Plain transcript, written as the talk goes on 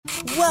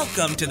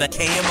Welcome to the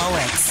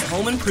KMOX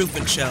Home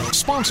Improvement Show.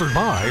 Sponsored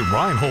by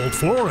Reinhold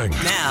Flooring.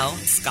 Now,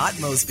 Scott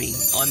Mosby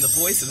on the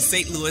voice of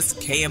St. Louis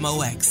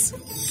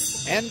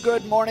KMOX. And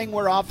good morning.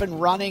 We're off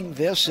and running.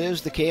 This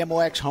is the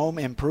KMOX Home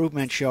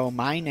Improvement Show.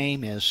 My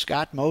name is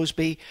Scott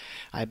Mosby.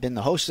 I've been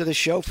the host of the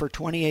show for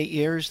 28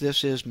 years.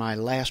 This is my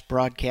last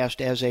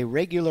broadcast as a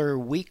regular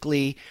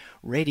weekly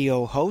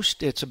radio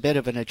host. It's a bit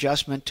of an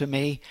adjustment to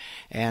me,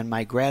 and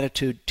my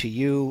gratitude to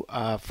you.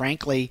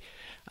 Frankly,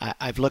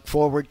 I've looked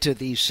forward to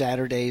these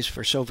Saturdays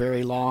for so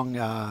very long,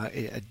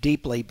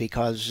 deeply,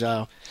 because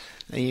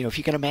if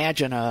you can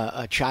imagine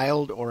a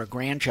child or a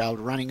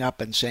grandchild running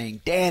up and saying,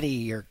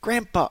 "Daddy" or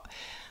 "Grandpa,"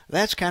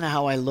 that's kind of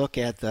how I look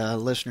at the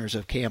listeners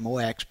of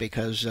KMOX,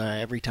 because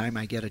every time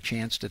I get a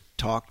chance to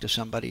talk to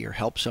somebody or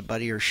help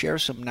somebody or share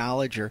some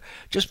knowledge or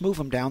just move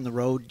them down the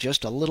road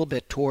just a little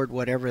bit toward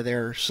whatever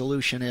their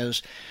solution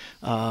is,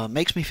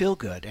 makes me feel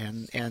good.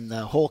 And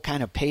the whole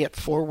kind of pay it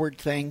forward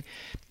thing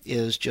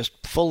is just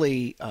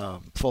fully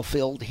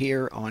fulfilled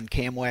here on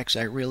KMOX.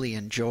 I really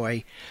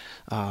enjoy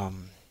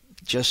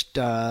just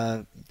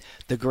the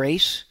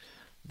grace,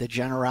 the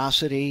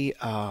generosity,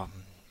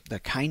 the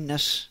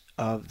kindness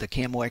of the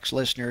KMOX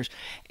listeners,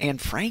 and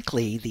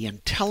frankly, the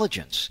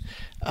intelligence.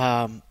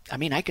 I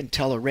can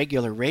tell a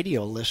regular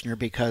radio listener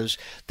because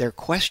their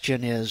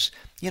question is,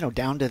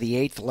 down to the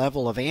 8th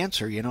level of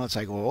answer. It's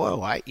like,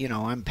 whoa,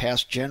 I'm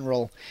past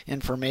general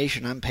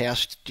information. I'm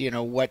past,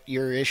 what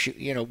your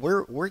issue.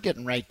 We're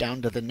getting right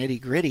down to the nitty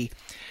gritty,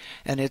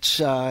 and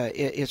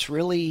it's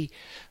really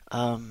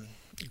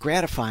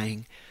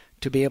gratifying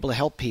to be able to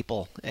help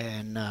people.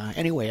 And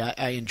anyway,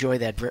 I enjoy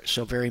that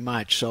so very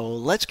much. So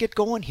let's get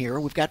going here.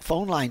 We've got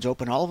phone lines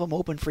open, all of them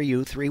open for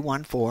you,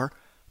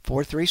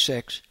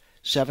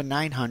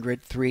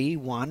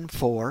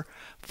 314-436-7900,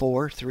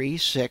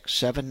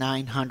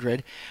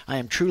 314-436-7900. I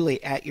am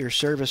truly at your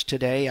service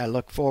today. I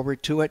look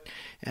forward to it,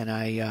 and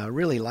I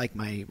really like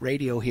my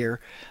radio here.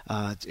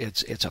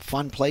 It's a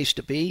fun place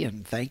to be,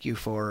 and thank you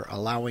for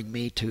allowing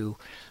me to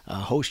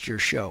host your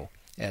show,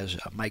 as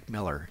Mike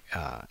Miller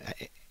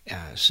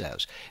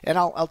says. And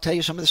I'll tell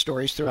you some of the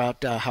stories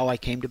throughout how I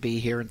came to be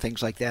here and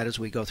things like that as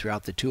we go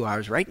throughout the 2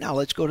 hours. Right now,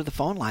 let's go to the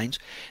phone lines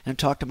and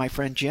talk to my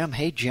friend Jim.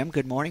 Hey, Jim,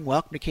 good morning.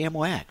 Welcome to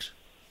KMOX.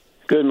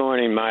 Good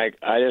morning, Mike.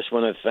 I just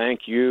want to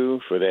thank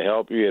you for the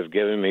help you have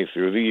given me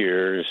through the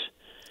years.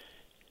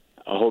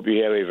 I hope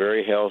you have a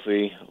very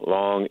healthy,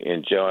 long,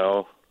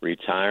 enjoyable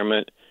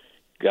retirement.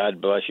 God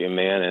bless you,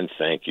 man, and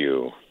thank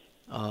you.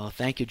 Oh,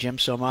 thank you, Jim,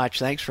 so much.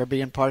 Thanks for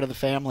being part of the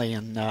family,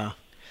 and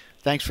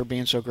thanks for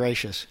being so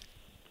gracious.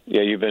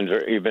 Yeah, you've been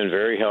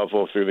very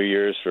helpful through the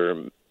years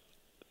for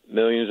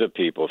millions of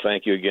people.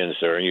 Thank you again,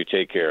 sir, and you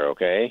take care,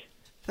 okay?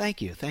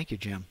 Thank you,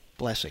 Jim.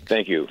 Blessings.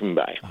 Thank you.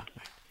 Bye.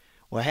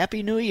 Well,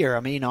 Happy New Year.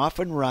 Off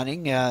and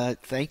running.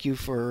 Thank you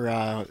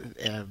for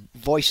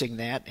voicing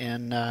that.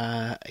 And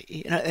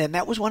and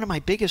that was one of my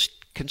biggest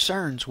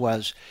concerns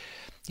was,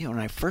 when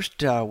I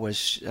first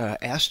was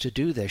asked to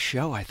do this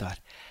show, I thought,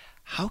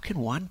 how can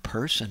one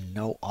person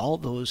know all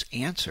those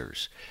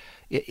answers?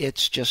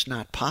 It's just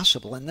not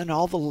possible. And then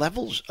all the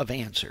levels of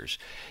answers.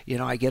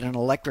 I get an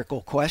electrical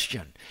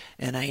question,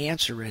 and I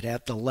answer it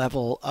at the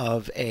level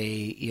of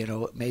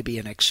maybe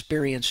an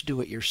experienced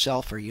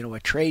do-it-yourselfer, a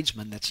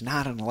tradesman that's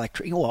not an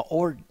electrician.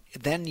 Or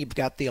then you've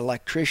got the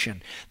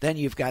electrician. Then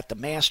you've got the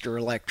master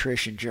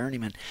electrician,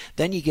 journeyman.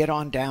 Then you get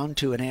on down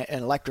to an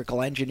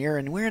electrical engineer.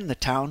 And we're in the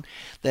town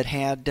that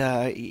had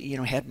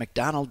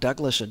McDonnell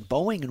Douglas and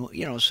Boeing,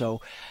 and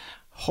so.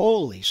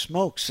 Holy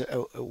smokes,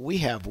 we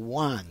have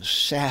one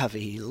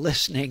savvy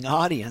listening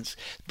audience,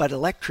 but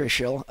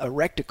electrical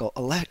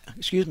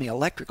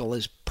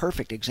is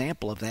perfect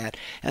example of that.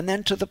 And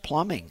then to the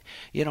plumbing,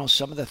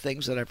 some of the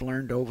things that I've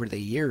learned over the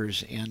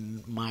years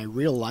in my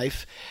real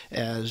life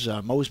as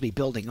Mosby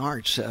Building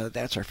Arts,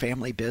 that's our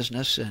family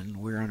business, and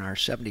we're in our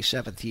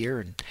 77th year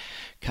and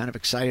kind of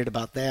excited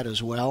about that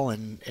as well.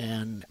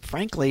 And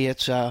frankly,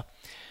 it's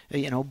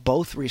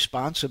both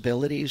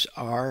responsibilities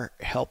are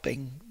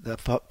helping the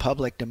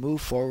public to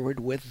move forward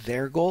with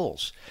their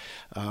goals.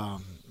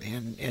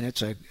 And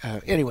it's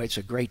it's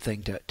a great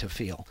thing to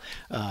feel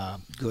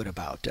good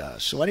about.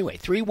 So anyway,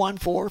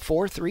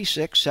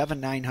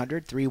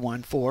 314-436-7900,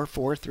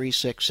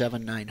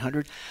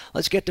 314-436-7900.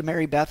 Let's get to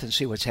Mary Beth and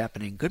see what's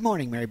happening. Good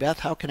morning, Mary Beth.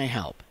 How can I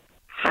help?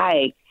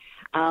 Hi.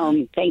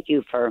 Thank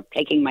you for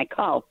taking my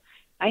call.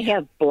 I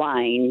have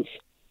blinds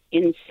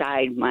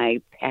inside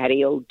my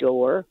patio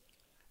door.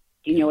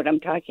 Do you know what I'm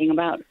talking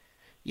about?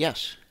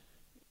 Yes.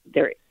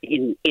 They're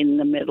in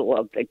the middle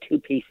of the two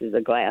pieces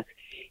of glass.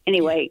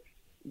 Anyway,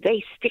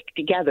 they stick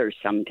together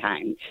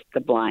sometimes,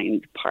 the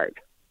blind part.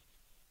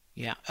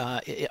 Yeah.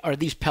 Are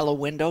these Pella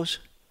windows?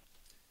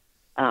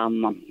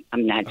 I'm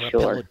not or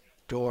sure. A Pella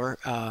door.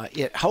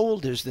 How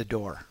old is the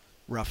door,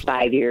 roughly?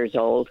 5 years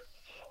old.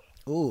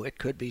 Ooh, it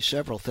could be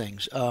several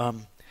things.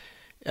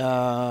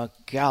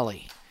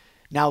 Golly.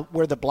 Now,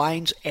 were the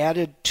blinds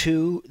added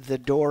to the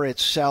door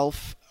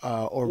itself?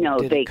 No,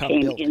 they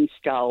came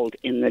installed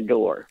in the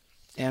door.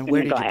 And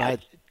where did you buy?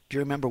 Do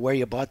you remember where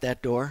you bought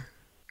that door?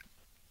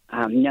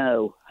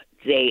 No,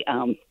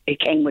 it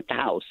came with the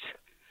house.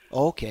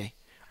 Okay.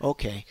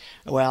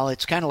 Well,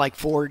 it's kind of like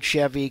Ford,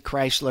 Chevy,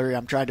 Chrysler.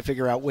 I'm trying to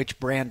figure out which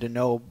brand to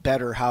know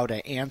better how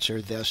to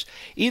answer this.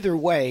 Either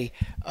way,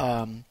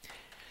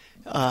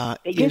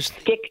 they just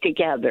stick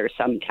together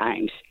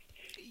sometimes,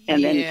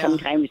 and then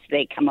sometimes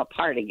they come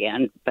apart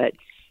again. But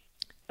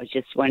I was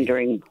just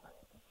wondering.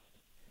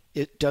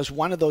 Does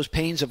one of those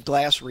panes of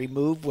glass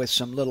remove with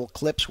some little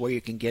clips where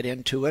you can get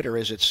into it, or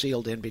is it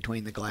sealed in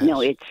between the glass? No,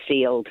 it's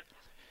sealed.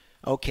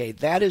 Okay,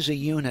 that is a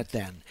unit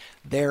then.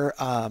 They're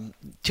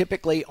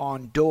typically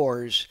on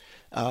doors,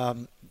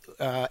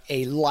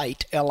 a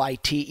light,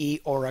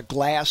 L-I-T-E, or a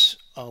glass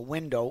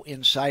window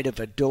inside of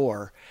a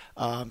door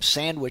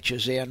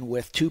sandwiches in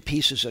with two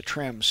pieces of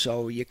trim.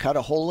 So you cut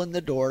a hole in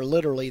the door,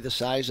 literally the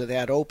size of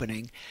that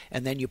opening,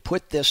 and then you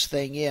put this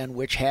thing in,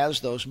 which has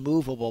those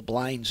movable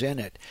blinds in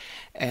it.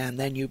 And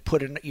then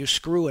you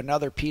screw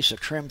another piece of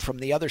trim from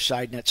the other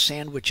side, and it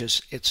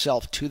sandwiches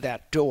itself to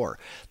that door.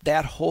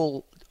 That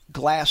whole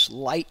glass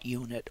light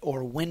unit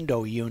or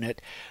window unit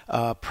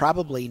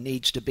probably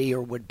needs to be,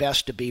 or would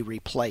best to be,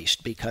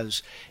 replaced,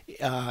 because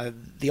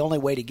the only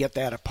way to get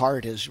that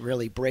apart is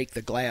really break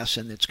the glass.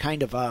 And it's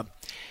kind of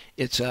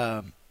it's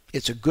a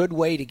good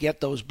way to get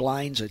those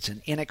blinds. It's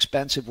an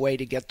inexpensive way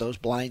to get those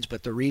blinds,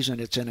 but the reason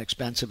it's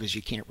inexpensive is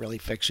you can't really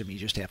fix them. You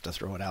just have to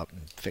throw it out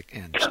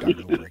and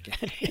start over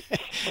again.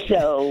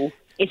 So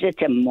is it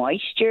the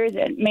moisture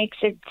that makes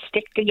it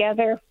stick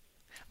together?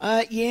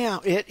 Yeah,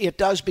 it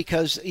does,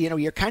 because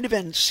you're kind of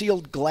in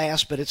sealed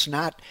glass, but it's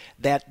not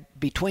that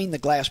between the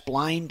glass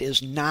blind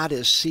is not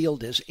as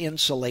sealed as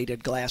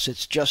insulated glass.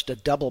 It's just a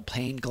double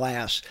pane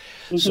glass,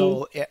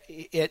 so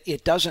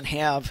it doesn't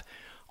have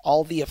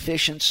all the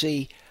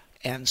efficiency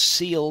and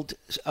seals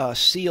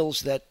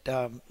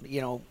that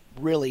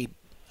really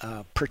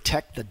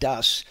protect the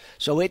dust.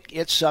 So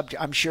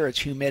I'm sure it's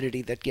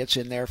humidity that gets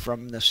in there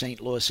from the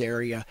St. Louis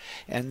area,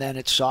 and then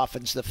it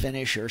softens the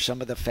finish or some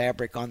of the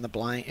fabric on the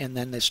blind, and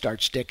then they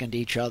start sticking to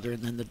each other,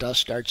 and then the dust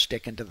starts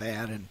sticking to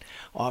that, and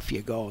off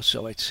you go.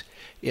 So it's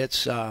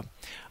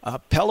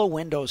Pella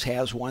Windows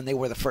has one. They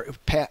were the first.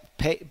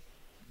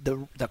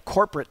 The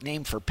corporate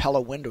name for Pella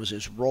Windows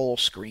is Roll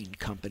Screen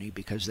Company,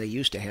 because they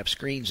used to have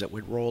screens that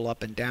would roll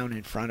up and down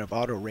in front of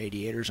auto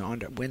radiators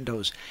onto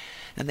windows,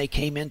 and they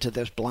came into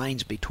this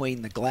blinds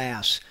between the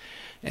glass.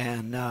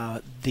 And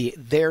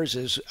theirs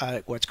is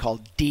what's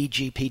called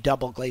DGP,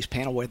 double glazed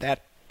panel, where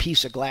that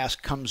piece of glass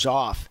comes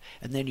off,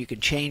 and then you can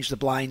change the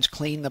blinds,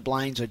 clean the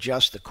blinds,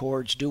 adjust the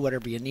cords, do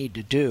whatever you need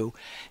to do,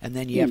 and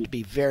then you have to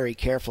be very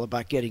careful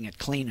about getting it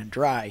clean and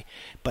dry.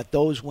 But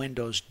those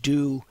windows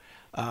do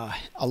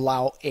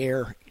allow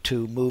air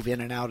to move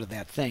in and out of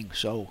that thing.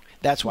 So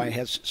that's why it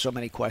has so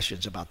many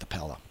questions about the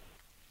Pella.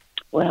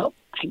 Well,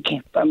 I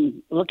can't.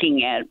 From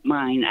looking at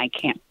mine, I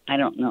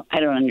don't know. I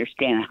don't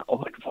understand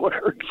how it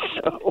works.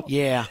 So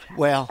yeah.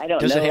 Well,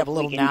 does it have a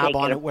little knob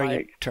on it where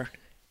you turn?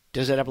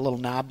 Does it have a little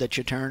knob that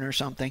you turn or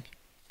something?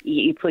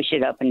 You push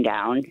it up and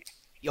down.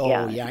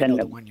 Oh yeah, I know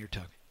the one you're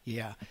talking.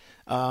 Yeah.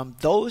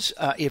 Those,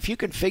 if you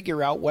can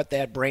figure out what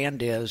that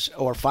brand is,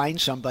 or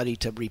find somebody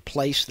to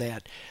replace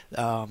that,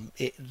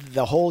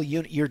 the whole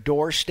unit, your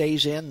door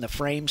stays in, the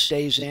frame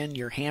stays in,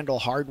 your handle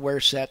hardware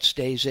set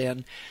stays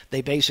in.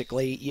 They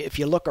basically, if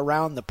you look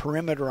around the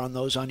perimeter on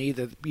those, on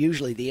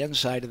usually the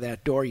inside of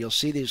that door, you'll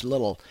see these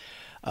little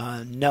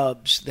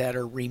nubs that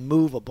are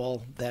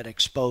removable that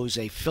expose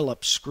a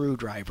Phillips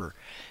screwdriver.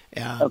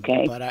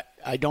 Okay. But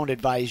I don't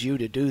advise you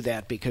to do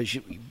that, because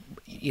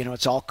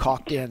it's all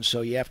caulked in,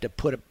 so you have to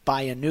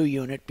buy a new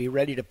unit, be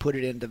ready to put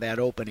it into that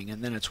opening,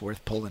 and then it's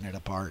worth pulling it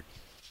apart.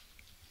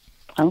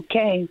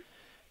 Okay.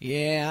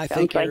 Yeah, I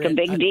think sounds like a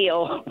big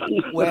deal.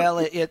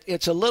 Well,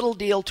 it's a little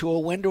deal to a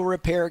window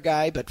repair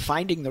guy, but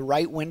finding the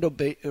right window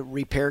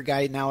repair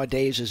guy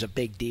nowadays is a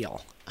big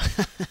deal.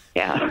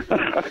 Yeah.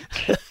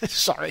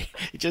 Sorry,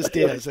 it just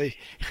is.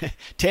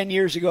 10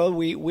 years ago,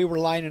 we were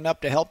lining up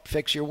to help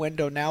fix your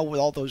window. Now, with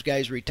all those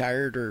guys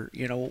retired or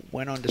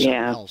went on to something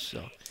else.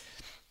 So,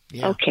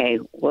 yeah. Okay.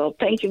 Well,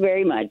 thank you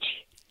very much.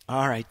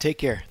 All right. Take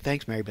care.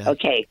 Thanks, Mary Beth.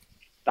 Okay.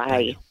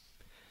 Bye.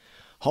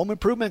 Home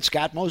Improvement,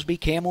 Scott Mosby,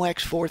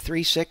 KMOX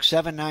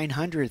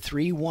 436-7900,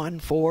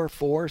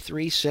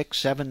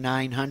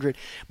 314-436-7900.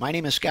 My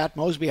name is Scott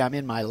Mosby. I'm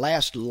in my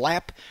last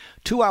lap.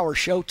 2-hour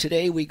show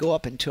today. We go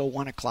up until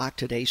 1 o'clock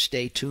today.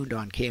 Stay tuned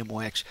on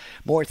KMOX.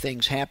 More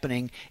things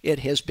happening. It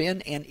has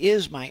been and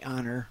is my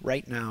honor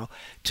right now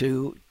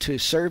to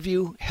serve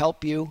you,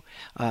 help you,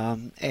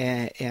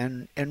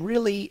 and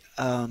really...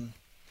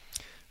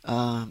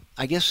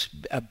 I guess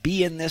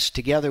be in this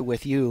together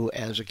with you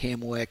as a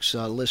KMOX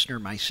listener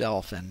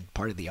myself and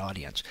part of the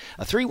audience.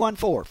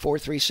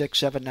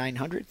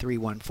 314-436-7900,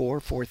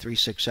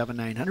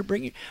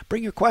 314-436-7900.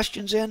 Bring your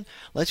questions in.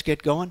 Let's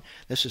get going.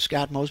 This is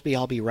Scott Mosby.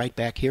 I'll be right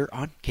back here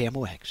on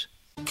KMOX.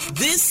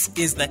 This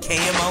is the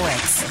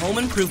KMOX Home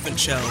Improvement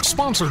Show.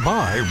 Sponsored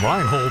by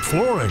Reinhold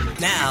Flooring.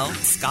 Now,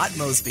 Scott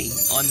Mosby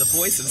on the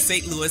voice of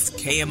St. Louis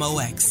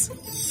KMOX.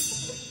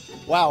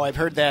 Wow, I've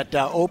heard that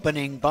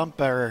opening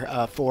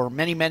bumper for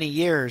many, many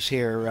years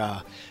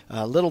here.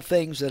 Little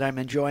things that I'm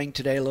enjoying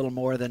today a little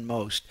more than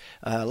most.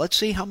 Let's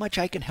see how much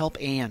I can help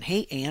Ann.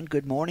 Hey, Ann,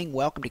 good morning.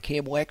 Welcome to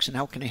KMOX, and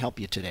how can I help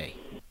you today?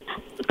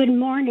 Good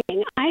morning.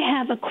 I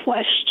have a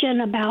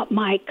question about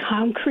my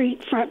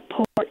concrete front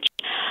porch.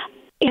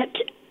 It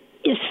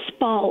is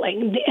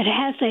spalling. It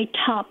has a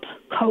top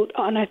coat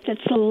on it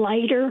that's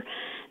lighter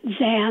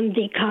than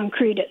the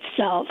concrete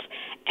itself.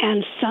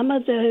 And some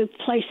of the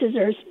places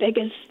are as big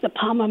as the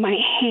palm of my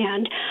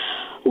hand.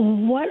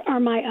 What are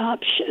my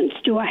options?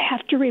 Do I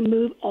have to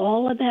remove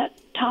all of that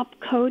top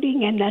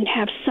coating and then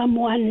have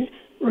someone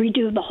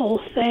redo the whole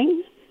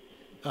thing?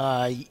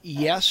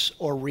 Yes,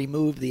 or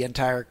remove the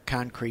entire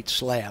concrete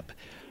slab.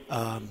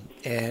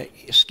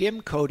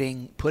 Skim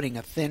coating, putting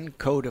a thin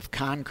coat of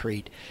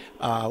concrete,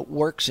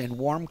 works in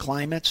warm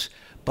climates,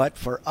 but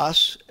for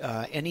us,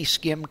 any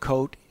skim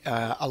coat,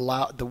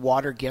 the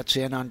water gets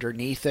in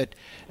underneath it,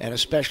 and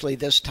especially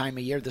this time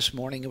of year. This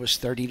morning it was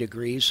 30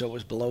 degrees, so it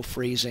was below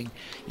freezing.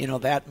 You know,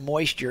 that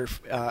moisture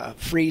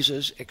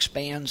freezes,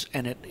 expands,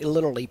 and it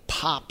literally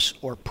pops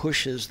or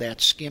pushes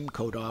that skim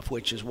coat off,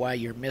 which is why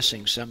you're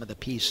missing some of the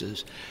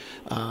pieces.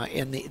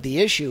 And the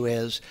issue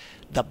is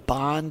the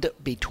bond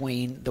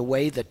between the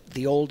way that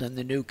the old and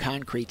the new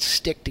concrete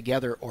stick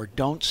together or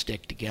don't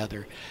stick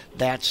together.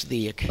 That's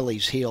the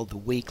Achilles heel, the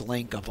weak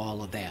link of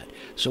all of that.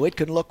 So it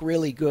can look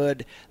really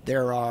good.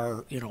 There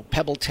are,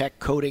 PebbleTech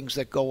coatings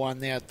that go on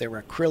that. There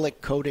are acrylic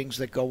coatings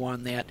that go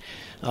on that.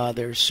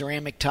 There's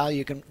ceramic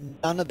tile.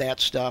 None of that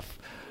stuff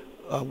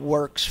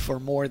works for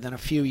more than a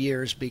few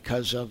years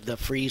because of the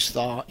freeze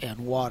thaw and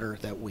water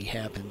that we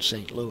have in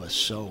St. Louis.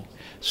 So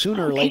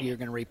sooner or later you're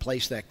going to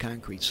replace that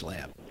concrete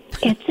slab.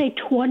 It's a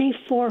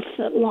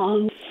 24-foot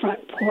long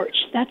front porch.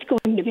 That's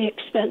going to be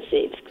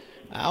expensive.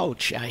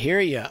 Ouch, I hear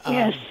you.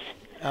 Yes.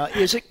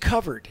 Is it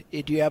covered?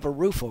 Do you have a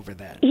roof over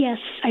that? Yes,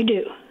 I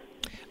do.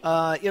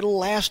 It'll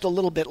last a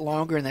little bit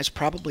longer, and that's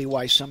probably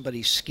why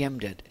somebody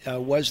skimmed it.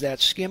 Was that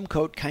skim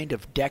coat kind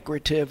of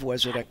decorative?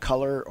 Was it a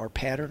color or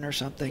pattern or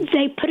something?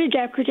 They put a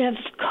decorative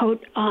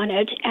coat on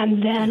it,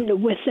 and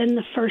then within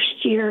the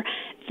first year,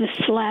 the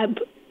slab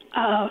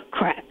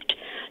cracked.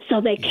 So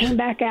they came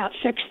back out,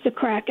 fixed the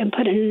crack, and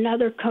put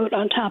another coat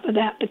on top of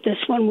that, but this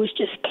one was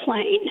just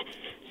plain.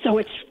 So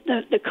it's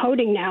the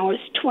coating now is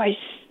twice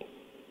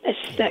as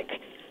thick.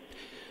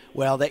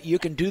 Well, that you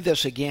can do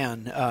this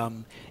again,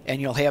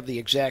 and you'll have the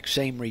exact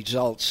same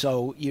results.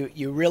 So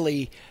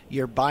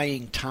you're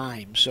buying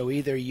time. So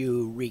either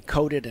you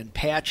recoat it and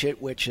patch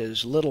it, which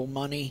is little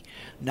money,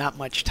 not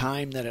much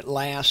time that it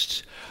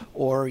lasts,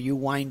 or you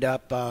wind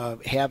up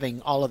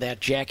having all of that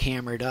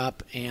jackhammered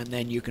up, and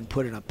then you can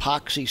put an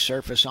epoxy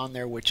surface on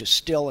there, which is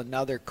still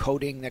another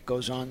coating that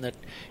goes on that,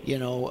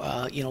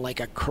 like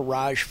a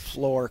garage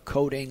floor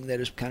coating that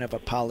is kind of a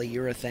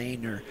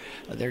polyurethane, or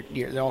there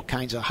are all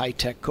kinds of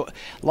high-tech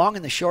Long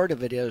and the short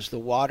of it is the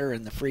water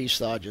and the freeze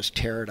thaw just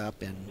tear it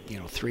up in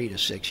 3 to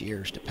 6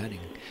 years, depending.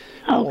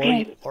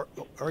 Okay.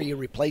 Or you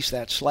replace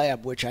that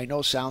slab, which I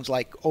know sounds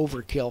like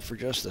overkill for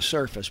just the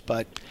surface,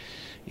 but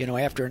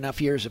after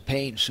enough years of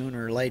pain,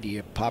 sooner or later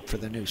you pop for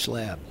the new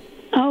slab.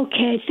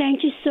 Okay,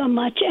 thank you so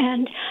much,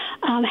 and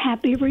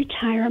happy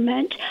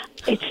retirement.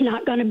 It's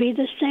not going to be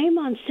the same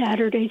on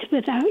Saturdays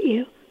without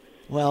you.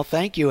 Well,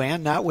 thank you,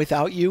 Ann. Not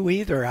without you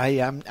either.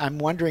 I'm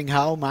wondering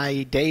how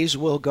my days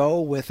will go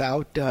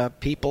without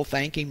people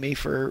thanking me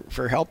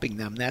for helping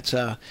them. That's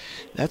a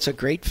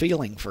great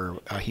feeling for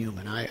a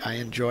human. I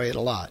enjoy it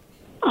a lot.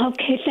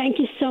 Okay, thank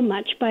you so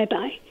much.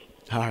 Bye-bye.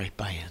 All right,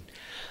 bye, Ann.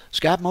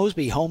 Scott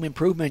Mosby, Home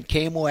Improvement,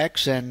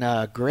 KMOX,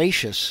 and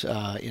gracious,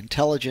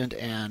 intelligent,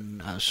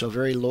 and so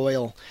very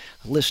loyal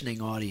listening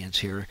audience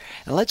here.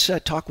 And let's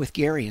talk with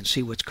Gary and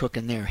see what's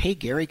cooking there. Hey,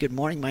 Gary, good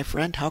morning, my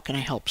friend. How can I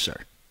help, sir?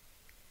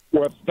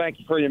 Well, thank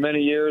you for your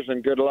many years,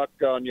 and good luck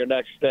on your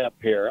next step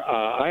here.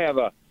 I have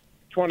a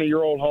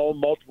 20-year-old home,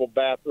 multiple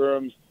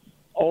bathrooms.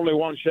 Only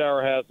one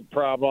shower has the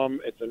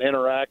problem. It's an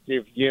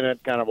interactive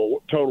unit, kind of a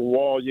total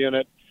wall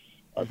unit.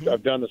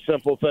 I've done the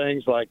simple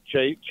things like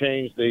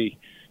change the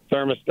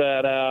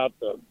thermostat out,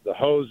 the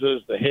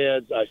hoses, the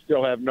heads. I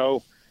still have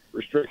no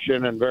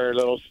restriction and very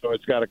little, so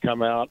it's got to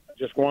come out. I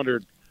just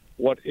wondered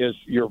what is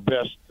your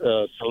best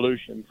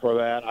solution for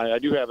that. I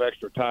do have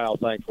extra tile,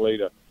 thankfully,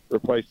 to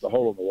replace the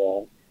hole in the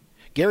wall.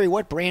 Gary,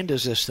 what brand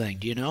is this thing?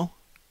 Do you know?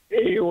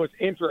 It was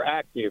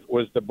Interactive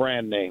was the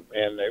brand name,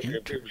 and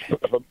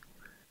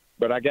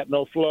but I got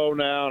no flow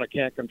now, and I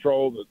can't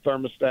control the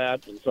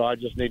thermostat, and so I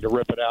just need to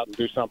rip it out and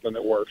do something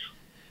that works.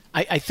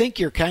 I think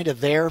you're kind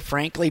of there,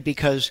 frankly,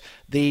 because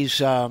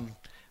these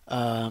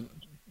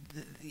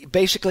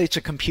basically it's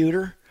a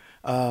computer.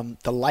 The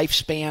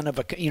lifespan of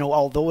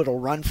although it'll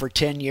run for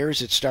 10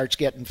 years, it starts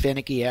getting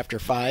finicky after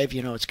 5.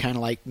 It's kind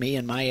of like me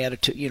and my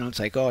attitude. It's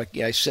like,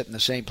 I sit in the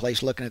same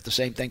place looking at the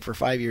same thing for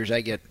 5 years.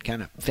 I get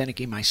kind of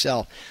finicky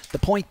myself. The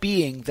point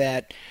being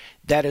that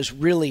is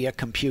really a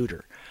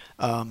computer.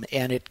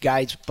 and it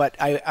guides. But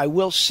I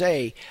will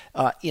say,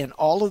 in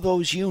all of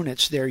those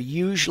units, they're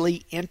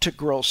usually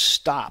integral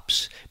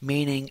stops,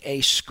 meaning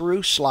a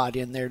screw slot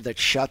in there that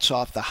shuts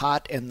off the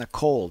hot and the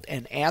cold.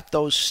 And at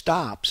those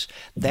stops,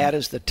 that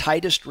is the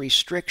tightest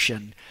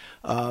restriction.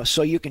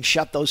 So you can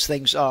shut those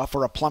things off,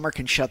 or a plumber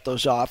can shut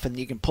those off, and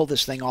you can pull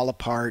this thing all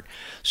apart.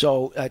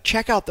 So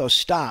check out those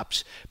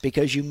stops,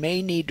 because you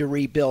may need to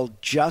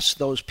rebuild just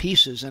those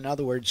pieces. In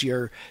other words,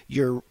 your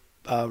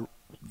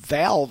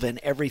valve and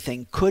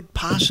everything could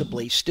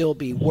possibly still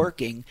be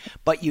working,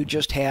 but you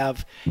just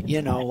have,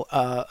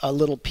 a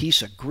little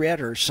piece of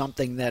grit or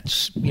something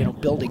that's,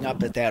 building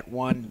up at that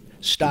one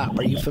stop.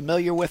 Are you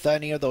familiar with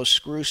any of those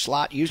screw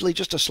slot? Usually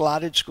just a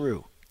slotted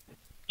screw.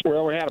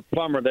 Well, we had a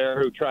plumber there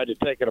who tried to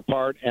take it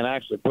apart and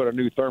actually put a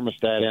new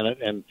thermostat in it,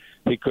 and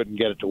he couldn't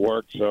get it to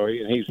work. So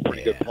he's a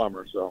pretty good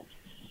plumber. So.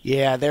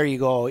 Yeah, there you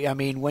go. I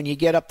mean, when you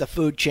get up the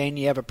food chain,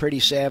 you have a pretty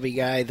savvy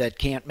guy that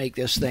can't make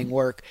this thing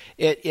work.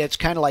 It's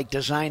kind of like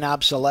design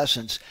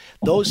obsolescence.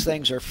 Those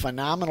things are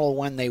phenomenal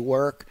when they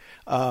work,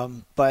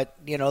 but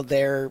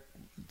their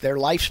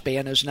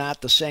lifespan is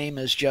not the same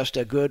as just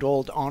a good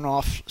old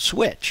on-off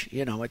switch.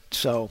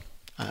 So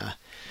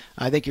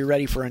I think you're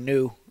ready for a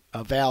new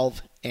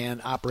valve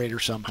and operator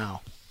somehow.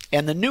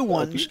 And the new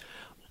ones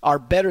are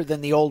better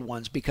than the old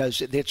ones,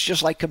 because it's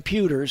just like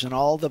computers and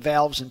all the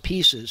valves and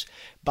pieces.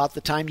 About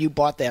the time you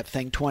bought that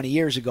thing 20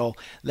 years ago,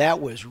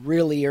 that was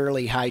really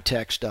early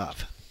high-tech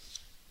stuff.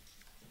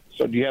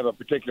 So do you have a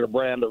particular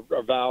brand of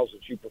valves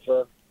that you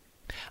prefer?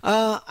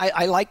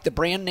 I like the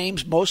brand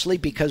names mostly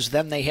because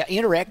then they have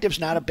Interactive's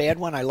not a bad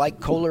one. I like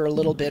Kohler a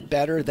little bit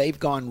better. They've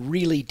gone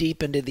really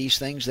deep into these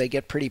things. They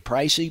get pretty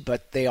pricey,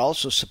 but they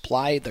also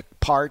supply the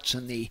parts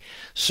and the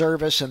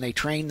service, and they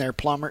train their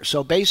plumber.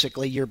 So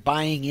basically, you're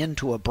buying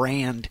into a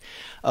brand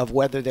of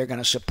whether they're going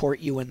to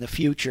support you in the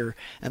future,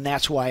 and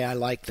that's why I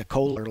like the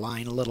Kohler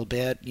line a little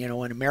bit.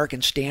 And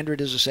American Standard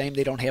is the same.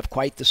 They don't have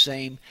quite the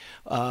same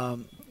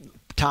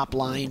top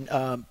line,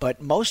 but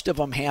most of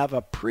them have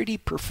a pretty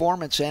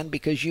performance end,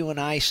 because you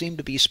and I seem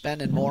to be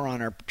spending more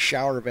on our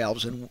shower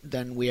valves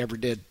than we ever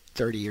did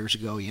 30 years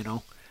ago,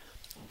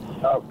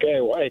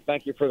 Okay, well, hey,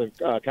 thank you for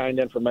the kind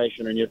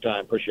information and your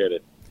time. Appreciate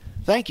it.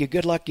 Thank you.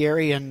 Good luck,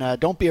 Gary, and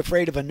don't be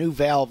afraid of a new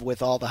valve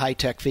with all the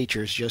high-tech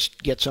features.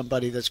 Just get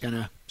somebody that's going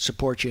to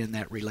support you in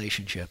that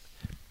relationship.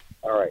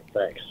 All right,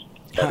 thanks.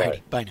 All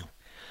right, bye now.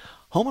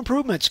 Home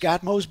Improvement,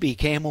 Scott Mosby,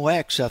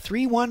 KMOX,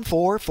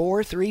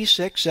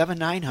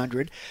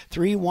 314-436-7900,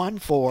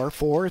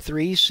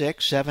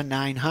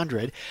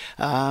 314-436-7900.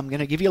 I'm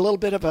going to give you a little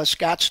bit of a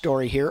Scott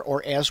story here,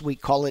 or as we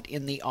call it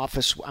in the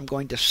office, I'm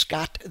going to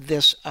Scott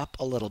this up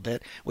a little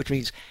bit, which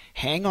means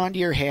hang on to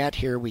your hat,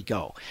 here we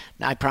go.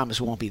 Now, I promise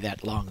it won't be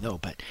that long, though.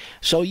 But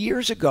so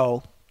years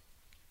ago,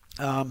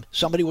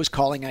 somebody was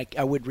calling.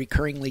 I would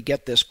recurringly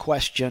get this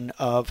question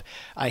of,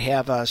 I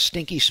have a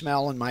stinky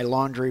smell in my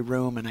laundry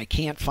room and I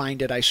can't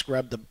find it. I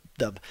scrub the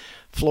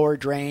floor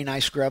drain, I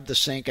scrub the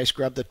sink, I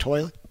scrub the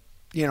toilet.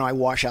 I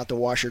wash out the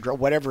washer,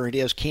 whatever it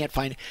is, can't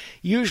find it.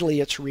 Usually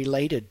it's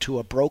related to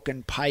a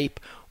broken pipe,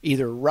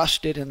 either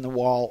rusted in the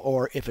wall,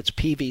 or if it's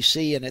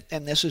PVC,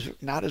 and this is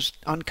not as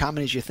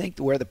uncommon as you think,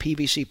 where the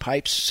PVC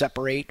pipes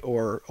separate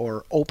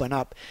or open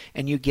up,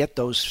 and you get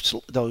those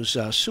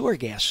sewer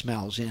gas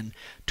smells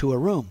into a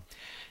room.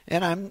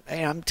 And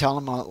I'm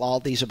telling them all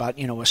these about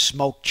a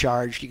smoke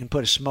charge. You can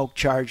put a smoke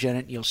charge in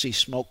it, and you'll see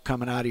smoke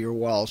coming out of your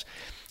walls.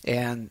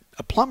 And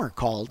a plumber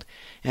called,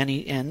 and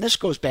this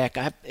goes back,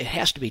 it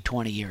has to be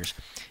 20 years,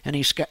 and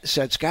he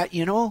said, Scott,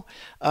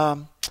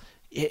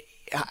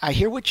 I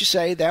hear what you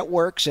say, that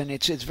works, and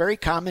it's very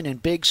common in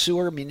big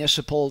sewer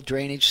municipal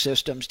drainage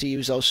systems to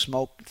use those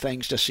smoke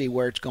things to see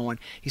where it's going.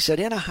 He said,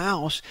 in a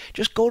house,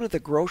 just go to the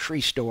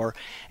grocery store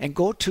and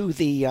go to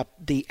the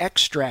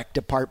extract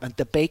department,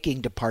 the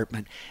baking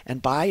department,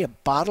 and buy a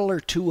bottle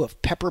or two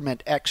of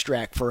peppermint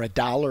extract for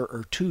 $1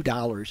 or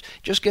 $2.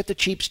 Just get the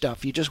cheap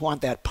stuff. You just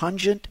want that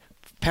pungent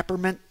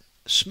peppermint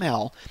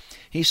smell.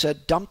 He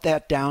said, dump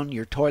that down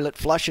your toilet,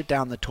 flush it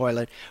down the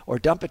toilet, or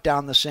dump it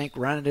down the sink,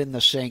 run it in the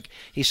sink.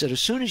 He said,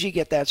 as soon as you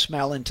get that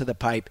smell into the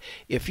pipe,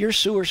 if your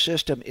sewer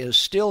system is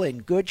still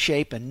in good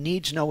shape and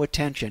needs no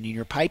attention, and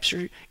your pipes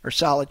are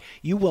solid,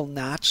 you will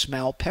not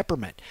smell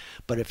peppermint.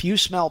 But if you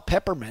smell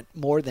peppermint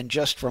more than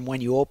just from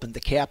when you opened the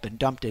cap and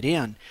dumped it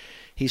in,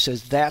 he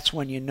says that's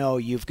when you know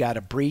you've got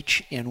a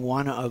breach in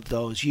one of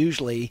those,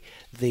 usually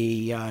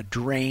the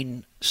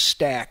drain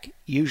stack,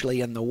 usually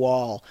in the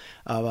wall,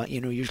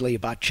 usually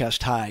about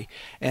chest high.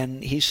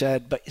 And he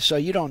said, but so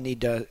you don't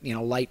need to,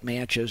 light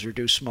matches or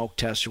do smoke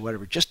tests or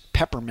whatever, just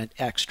peppermint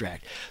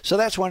extract. So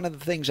that's one of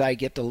the things I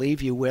get to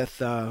leave you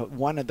with.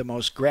 One of the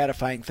most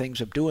gratifying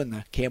things of doing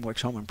the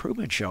KMOX Home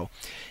Improvement Show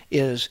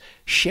is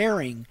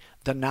sharing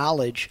the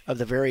knowledge of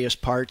the various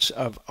parts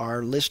of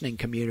our listening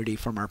community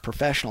from our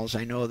professionals.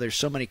 I know there's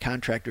so many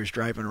contractors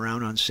driving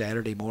around on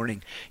Saturday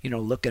morning,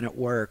 looking at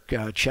work,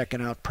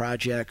 checking out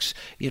projects,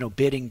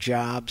 bidding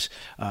jobs,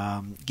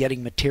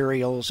 getting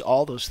materials,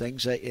 all those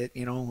things. I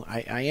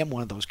am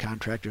one of those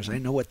contractors. I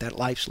know what that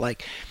life's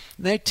like.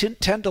 They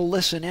tend to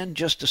listen in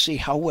just to see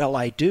how well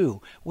I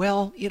do.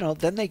 Well,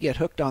 then they get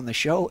hooked on the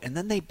show, and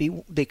then they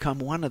become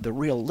one of the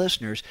real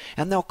listeners,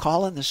 and they'll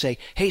call in and say,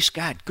 "Hey,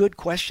 Scott, good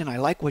question. I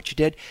like what you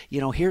did.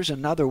 Here's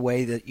another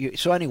way that you."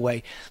 So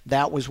anyway,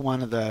 that was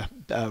one of the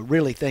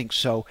really things.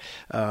 So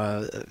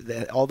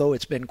although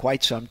it's been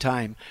quite some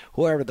time,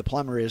 whoever the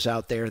plumber is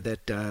out there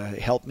that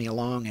helped me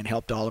along and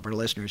helped all of our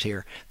listeners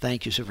here,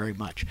 thank you so very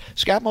much.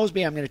 Scott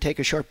Mosby, I'm going to take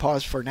a short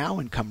pause for now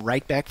and come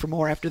right back for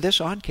more after this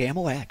on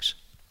KMOX.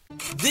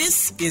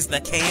 This is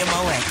the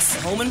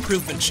KMOX Home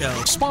Improvement Show.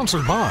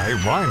 Sponsored by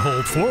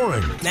Reinhold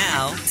Flooring.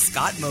 Now,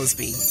 Scott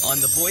Mosby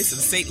on the voice of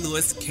St.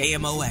 Louis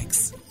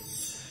KMOX.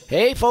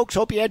 Hey, folks,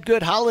 hope you had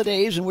good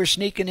holidays, and we're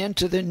sneaking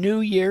into the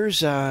New Year's.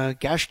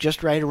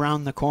 Just right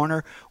around the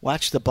corner.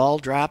 Watch the ball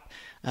drop.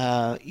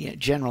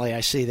 Generally,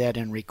 I see that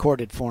in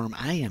recorded form.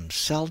 I am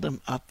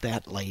seldom up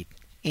that late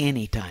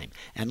anytime,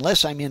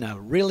 unless I'm in a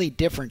really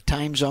different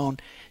time zone.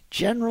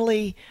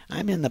 Generally,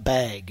 I'm in the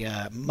bag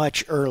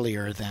much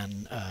earlier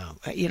than,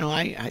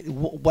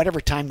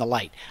 whatever time the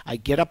light. I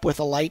get up with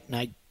a light, and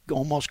I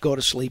almost go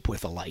to sleep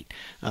with a light.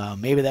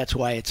 Maybe that's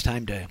why it's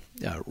time to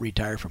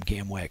retire from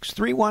KMOX.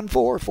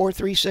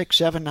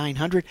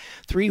 314-436-7900.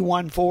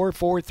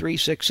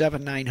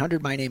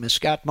 314-436-7900. My name is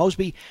Scott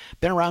Mosby.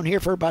 Been around here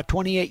for about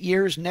 28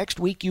 years. Next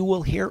week you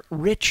will hear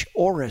Rich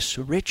Orris.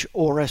 Rich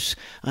Orris,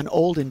 an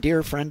old and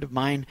dear friend of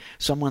mine,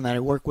 someone that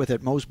I work with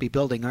at Mosby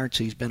Building Arts.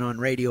 He's been on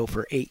radio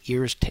for 8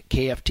 years,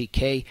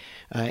 KFTK,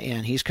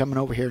 and he's coming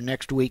over here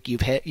next week.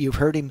 You've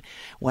heard him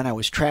when I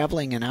was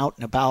traveling and out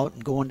and about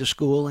and going to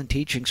school and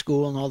teaching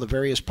school and all the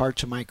various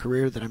parts of my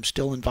career that I'm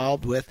still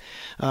involved with.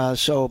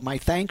 So my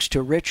thanks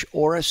to Rich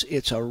Orris.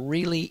 It's a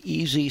really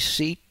easy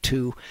seat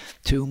to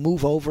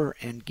move over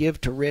and give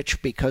to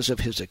Rich because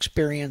of his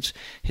experience,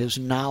 his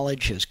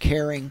knowledge, his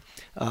caring,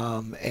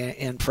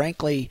 and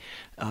frankly,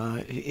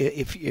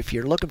 if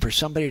you're looking for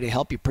somebody to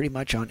help you pretty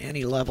much on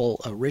any level,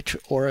 Rich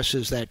Orris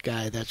is that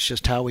guy. That's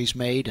just how he's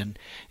made, and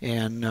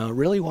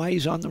really why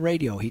he's on the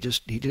radio. He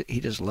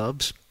just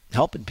loves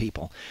helping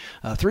people.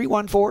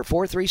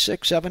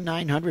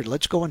 314-436-7900.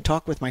 Let's go and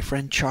talk with my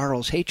friend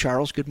Charles. Hey,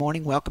 Charles, good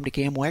morning. Welcome to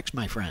KMOX,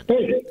 my friend.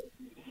 Hey.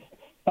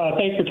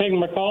 Thanks for taking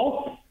my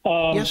call.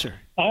 Yes, sir.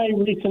 I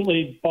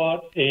recently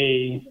bought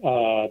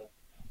a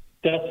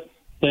desk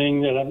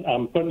thing that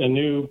I'm putting a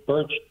new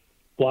butcher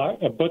block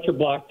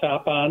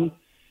top on.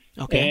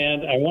 Okay.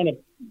 And I want to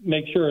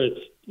make sure it's,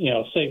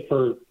 safe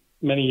for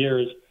many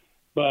years.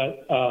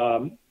 But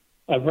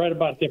I've read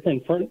about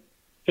different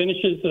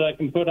finishes that I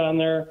can put on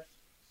there.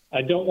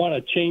 I don't want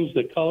to change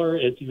the color.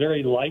 It's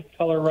very light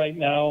color right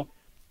now.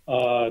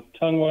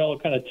 Tung oil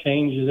kind of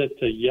changes it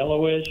to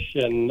yellowish,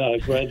 and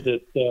I've read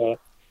that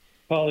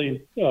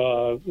probably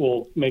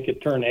will make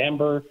it turn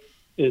amber.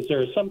 Is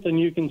there something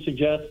you can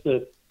suggest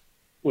that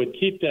would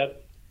keep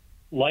that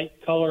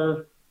light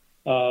color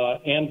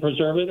and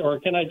preserve it, or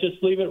can I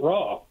just leave it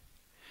raw?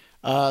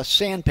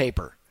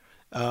 Sandpaper.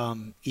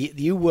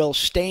 You will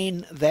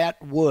stain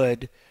that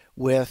wood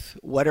with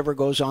whatever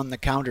goes on the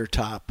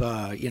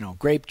countertop,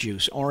 grape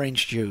juice,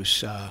 orange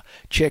juice,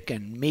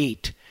 chicken,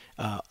 meat,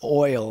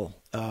 oil,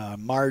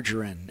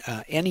 margarine,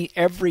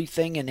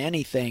 everything and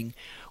anything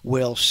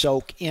will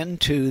soak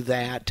into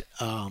that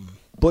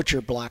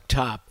butcher block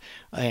top,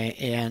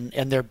 and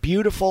they're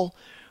beautiful,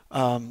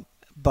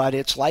 but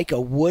it's like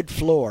a wood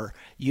floor.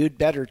 You'd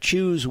better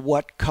choose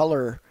what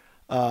color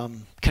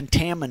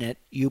contaminant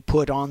you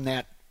put on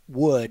that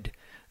wood,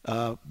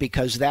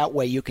 because that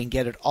way you can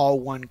get it all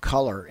one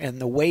color.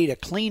 And the way to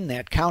clean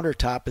that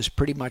countertop is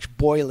pretty much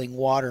boiling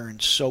water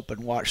and soap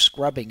and water,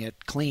 scrubbing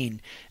it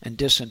clean and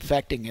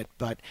disinfecting it.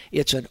 But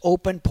it's an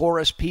open,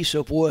 porous piece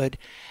of wood,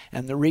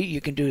 and you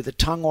can do the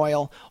tung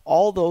oil.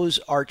 All those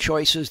are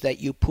choices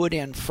that you put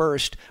in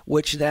first,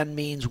 which then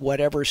means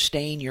whatever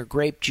stain, your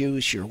grape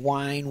juice, your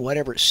wine,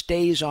 whatever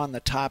stays on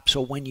the top.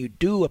 So when you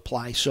do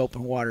apply soap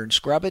and water and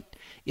scrub it,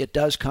 it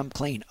does come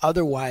clean.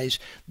 Otherwise,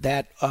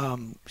 that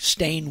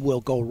stain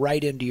will go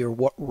right into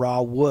your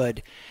raw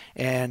wood,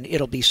 and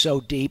it'll be so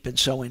deep and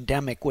so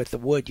endemic with the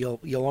wood, you'll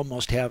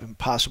almost have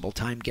impossible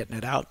time getting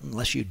it out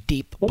unless you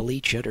deep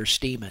bleach it or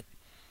steam it.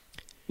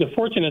 The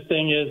fortunate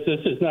thing is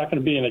this is not going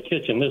to be in a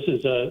kitchen. This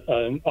is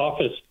an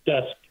office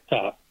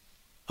desktop.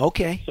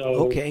 Okay. So,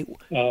 okay.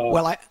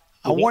 Well,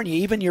 I'll warn you,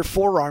 even your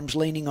forearms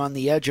leaning on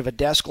the edge of a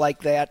desk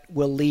like that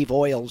will leave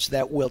oils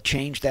that will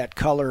change that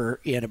color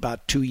in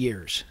about 2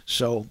 years.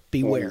 So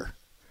beware.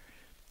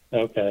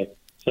 Okay.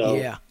 So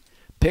yeah,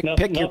 pick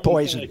your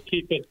poison. To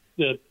keep it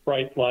the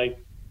bright light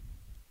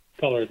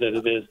color that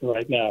it is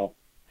right now.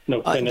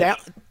 No finish.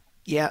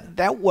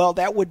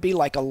 That would be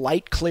like a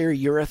light clear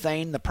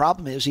urethane. The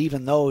problem is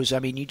even those,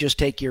 you just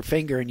take your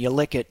finger and you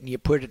lick it and you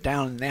put it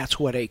down, and that's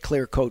what a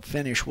clear coat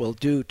finish will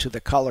do to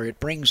the color. It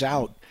brings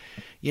out,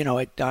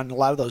 on a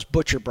lot of those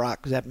butcher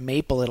blocks, that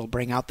maple, it'll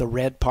bring out the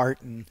red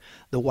part and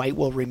the white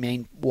will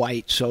remain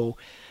white. So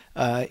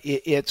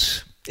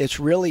it's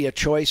really a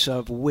choice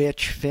of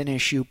which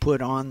finish you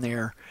put on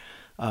there.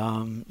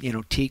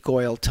 Teak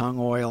oil, tung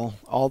oil,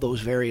 all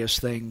those various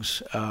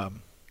things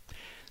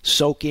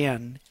soak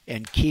in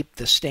and keep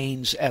the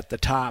stains at the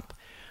top,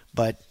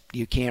 but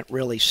you can't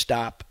really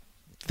stop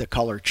the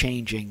color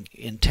changing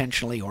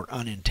intentionally or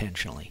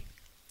unintentionally.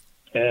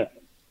 Yeah.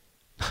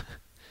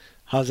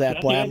 How's that,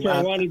 Not boy? the answer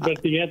I wanted,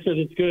 but the answer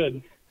that's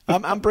good.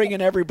 I'm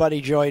bringing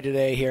everybody joy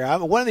today here.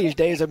 One of these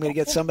days I'm going to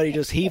get somebody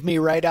just heave me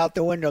right out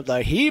the window.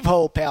 The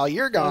heave-ho, pal,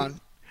 you're gone.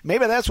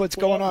 Maybe that's what's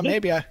going on.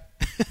 Maybe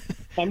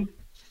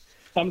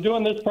I'm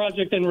doing this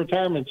project in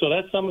retirement, so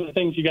that's some of the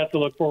things you got to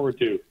look forward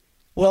to.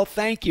 Well,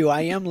 thank you.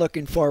 I am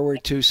looking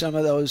forward to some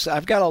of those.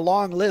 I've got a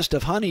long list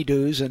of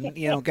honeydews,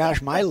 and,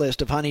 gosh, my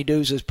list of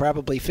honeydews is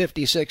probably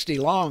 50, 60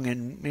 long,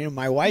 and,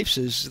 my wife's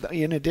is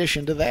in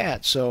addition to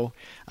that. So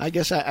I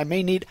guess I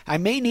may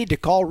need to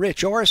call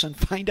Rich Orris and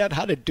find out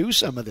how to do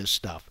some of this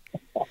stuff.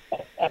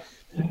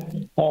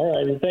 All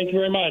right. Thank you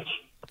very much.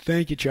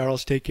 Thank you,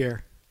 Charles. Take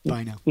care.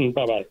 Bye now.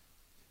 Bye-bye.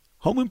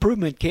 Home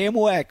Improvement,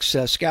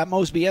 KMOX, Scott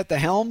Mosby at the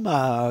helm,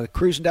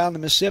 cruising down the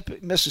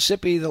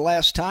Mississippi the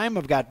last time.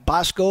 I've got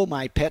Bosco,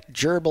 my pet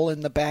gerbil,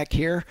 in the back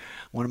here.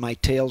 One of my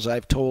tales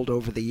I've told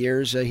over the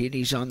years.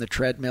 He's on the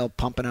treadmill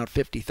pumping out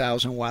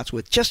 50,000 watts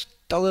with just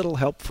a little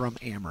help from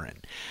Ameren.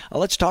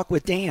 Let's talk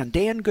with Dan.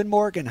 Dan, good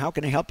morning. How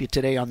can I help you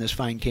today on this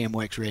fine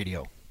KMOX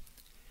radio?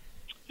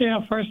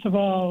 Yeah, first of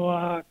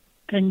all,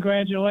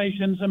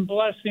 congratulations and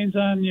blessings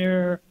on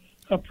your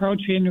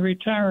approaching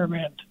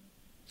retirement.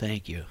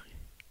 Thank you.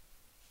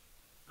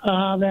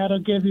 That'll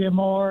give you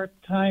more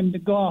time to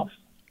golf.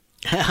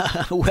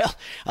 Well,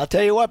 I'll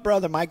tell you what,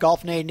 brother, my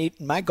golf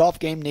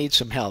game needs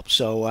some help,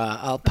 so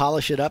I'll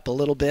polish it up a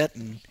little bit.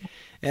 And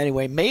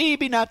anyway,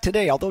 maybe not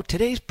today, although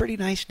today's a pretty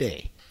nice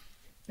day.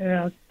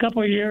 Yeah, a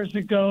couple of years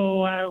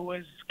ago, I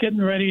was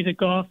getting ready to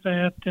golf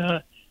at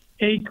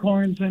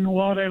Acorns in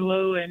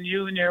Waterloo, and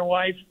you and your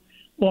wife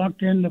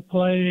walked in to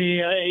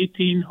play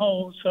 18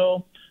 holes,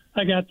 so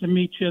I got to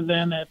meet you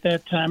then at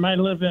that time. I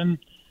live in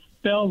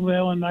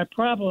Belleville, and my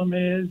problem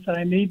is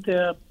I need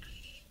to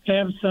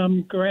have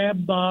some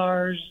grab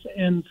bars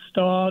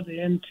installed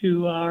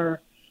into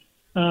our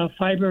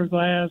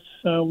fiberglass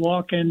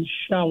walk-in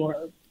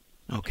shower.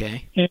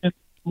 Okay. And I'm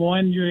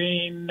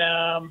wondering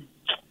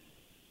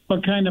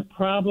what kind of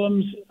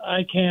problems.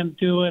 I can't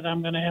do it.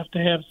 I'm going to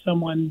have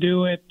someone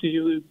do it. Do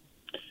you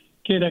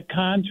get a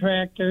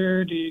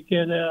contractor? Do you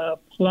get a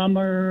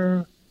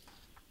plumber?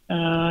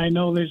 I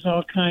know there's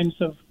all kinds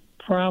of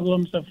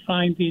problems of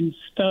finding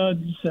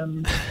studs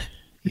and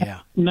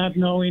yeah, not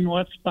knowing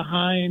what's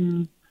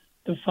behind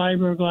the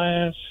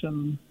fiberglass.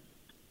 And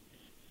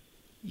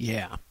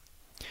yeah,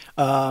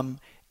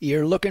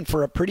 you're looking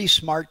for a pretty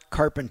smart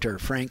carpenter,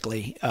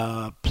 frankly.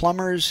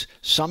 Plumbers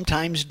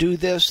sometimes do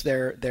this.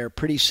 They're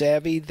pretty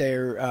savvy.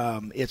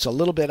 It's a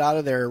little bit out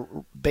of their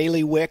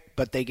bailiwick,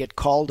 but they get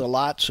called a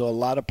lot, so a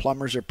lot of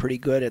plumbers are pretty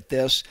good at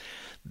this.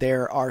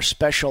 There are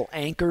special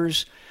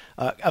anchors.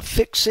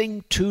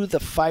 Affixing to the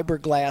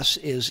fiberglass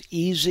is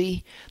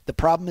easy. The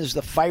problem is the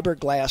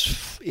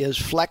fiberglass is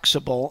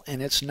flexible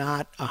and it's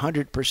not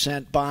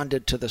 100%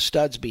 bonded to the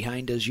studs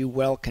behind, as you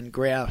well can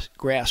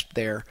grasp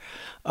there.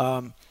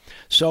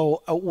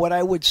 So what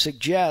I would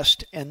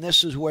suggest, and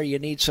this is where you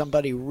need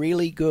somebody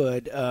really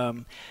good,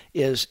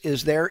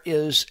 is there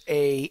is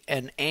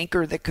an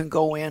anchor that can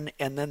go in,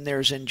 and then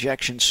there's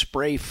injection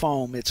spray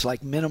foam. It's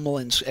like minimal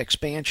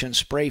expansion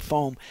spray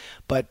foam,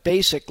 but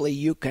basically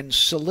you can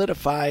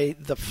solidify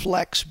the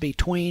flex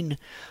between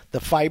the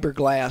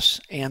fiberglass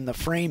and the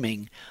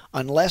framing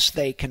unless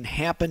they can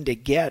happen to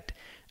get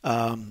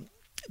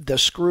the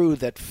screw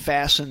that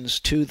fastens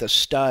to the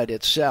stud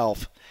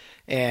itself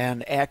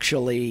and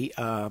actually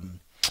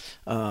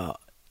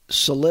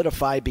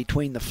solidify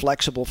between the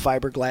flexible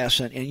fiberglass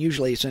and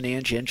usually it's an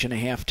inch and a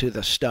half to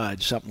the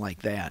stud, something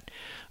like that.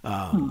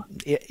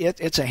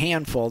 It's a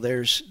handful.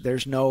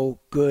 There's no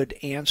good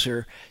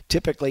answer.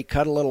 Typically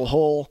cut a little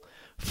hole,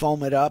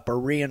 foam it up or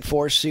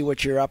reinforce, see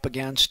what you're up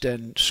against,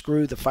 and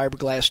screw the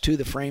fiberglass to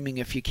the framing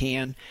if you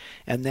can,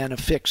 and then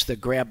affix the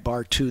grab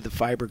bar to the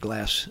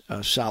fiberglass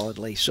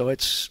solidly. So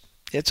it's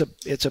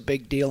a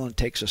big deal and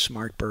takes a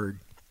smart bird.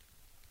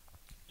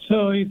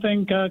 so you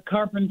think a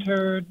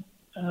carpenter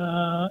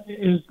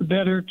is the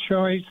better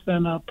choice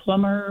than a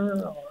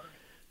plumber? Or?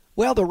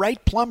 Well, the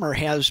right plumber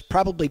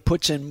probably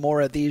puts in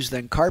more of these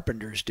than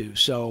carpenters do.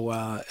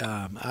 So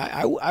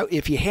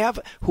if you have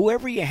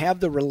whoever you have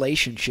the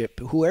relationship,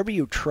 whoever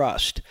you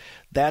trust,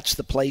 that's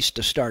the place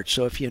to start.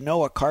 So if you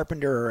know a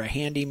carpenter or a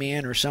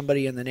handyman or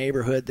somebody in the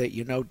neighborhood that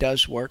you know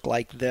does work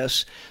like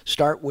this,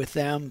 start with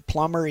them.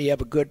 Plumber, you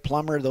have a good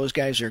plumber. Those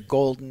guys are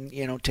golden.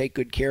 Take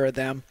good care of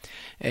them.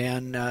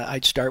 And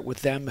I'd start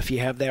with them if you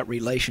have that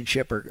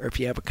relationship, or if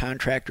you have a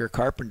contractor or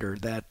carpenter,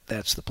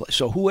 that's the place.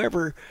 So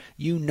whoever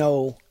you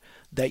know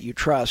that you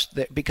trust,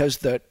 because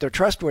they're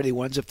trustworthy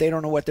ones, if they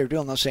don't know what they're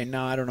doing, they'll say,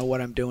 no, I don't know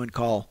what I'm doing,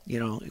 call,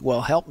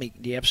 well, help me.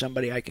 Do you have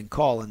somebody I can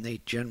call? And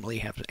they generally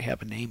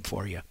have a name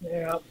for you.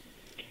 Yeah.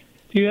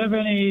 Do you have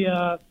any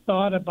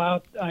thought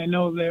about, I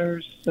know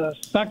there's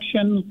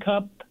suction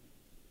cup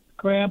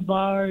grab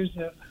bars.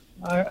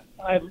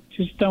 I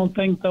just don't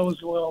think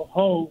those will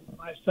hold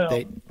myself.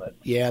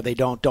 They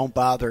don't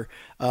bother.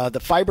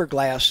 The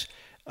fiberglass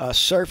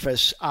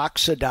surface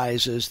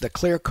oxidizes, the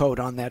clear coat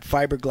on that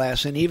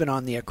fiberglass and even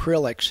on the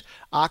acrylics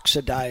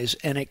oxidize,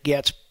 and it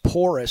gets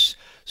porous.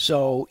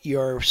 So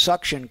your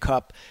suction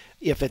cup,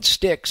 if it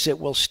sticks, it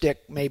will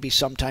stick maybe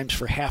sometimes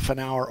for half an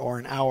hour or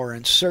an hour,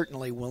 and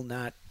certainly will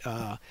not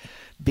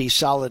be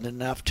solid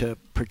enough to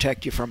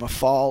protect you from a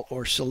fall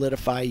or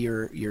solidify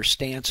your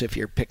stance if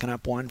you're picking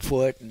up 1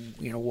 foot and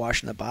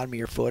washing the bottom of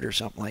your foot or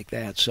something like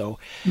that. So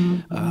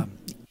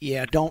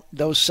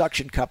those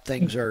suction cup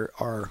things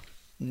are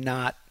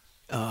not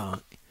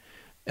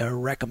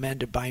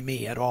recommended by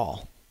me at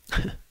all.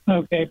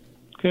 Okay,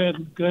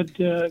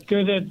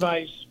 good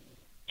advice.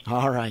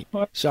 All right.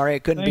 Sorry I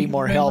couldn't be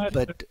more help,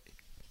 but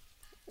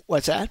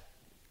what's that?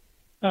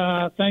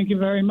 Thank you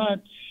very much.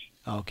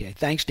 Okay.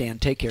 Thanks, Dan.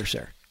 Take care,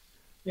 sir.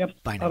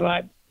 Yep. Bye now.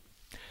 Bye-bye.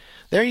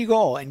 There you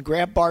go. And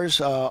grab bars,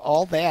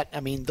 all that. I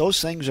mean,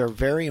 those things are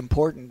very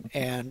important.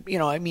 And,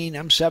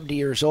 I'm 70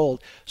 years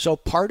old. So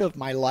part of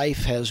my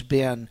life has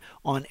been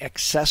on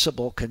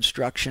accessible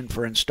construction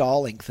for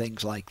installing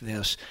things like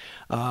this.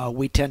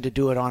 We tend to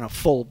do it on a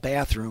full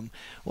bathroom.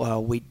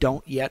 We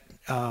don't yet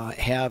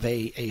have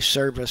a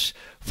service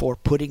for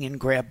putting in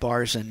grab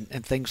bars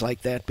and things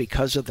like that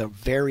because of the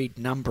varied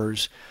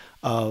numbers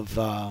of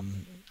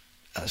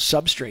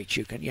substrates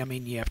you can.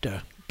 You have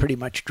to pretty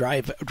much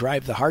drive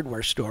the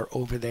hardware store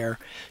over there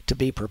to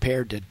be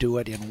prepared to do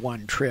it in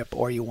one trip,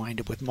 or you wind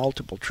up with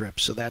multiple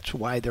trips. So that's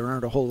why there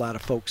aren't a whole lot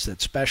of folks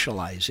that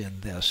specialize in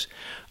this.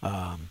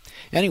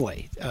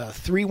 Anyway,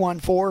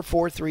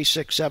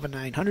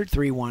 314-436-7900,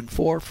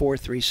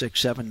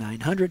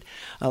 314-436-7900.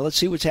 Let's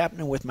see what's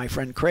happening with my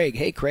friend Craig.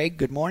 Hey, Craig,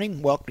 good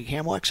morning. Welcome to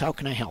CamWX. How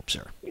can I help,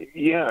 sir?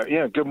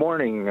 Yeah. Good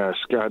morning,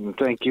 Scott, and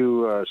thank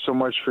you so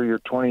much for your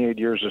 28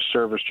 years of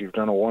service. You've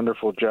done a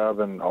wonderful job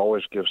and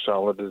always give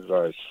solid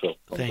advice. So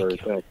I'm very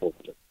thankful.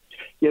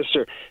 Yes,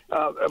 sir.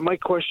 My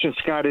question,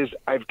 Scott, is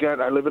I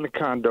live in a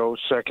condo,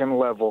 second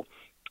level,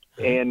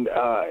 and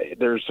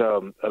there's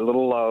a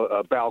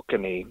little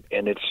balcony,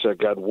 and it's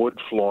got wood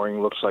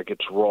flooring. Looks like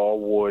it's raw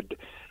wood.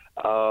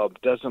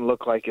 Doesn't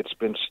look like it's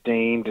been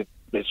stained.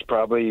 It's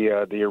probably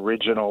the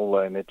original,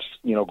 and it's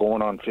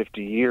going on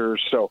 50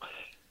 years. So.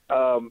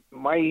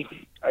 I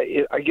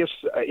guess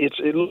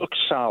it looks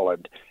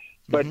solid,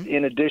 but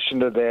in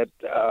addition to that,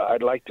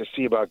 I'd like to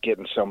see about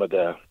getting some of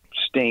the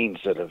stains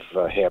that have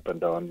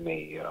happened on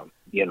the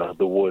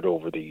wood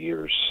over the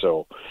years.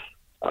 So,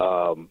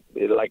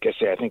 like I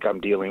say, I think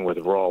I'm dealing with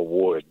raw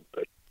wood,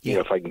 but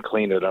if I can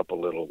clean it up a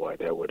little, why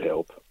that would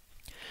help.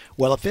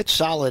 Well, if it's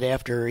solid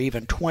after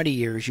even 20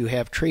 years, you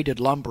have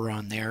treated lumber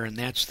on there, and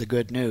that's the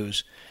good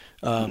news.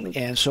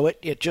 And so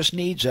it just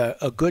needs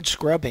a good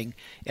scrubbing.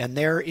 And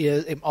there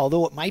is,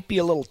 although it might be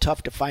a little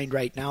tough to find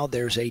right now,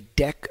 there's a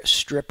deck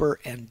stripper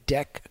and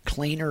deck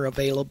cleaner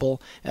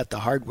available at the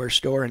hardware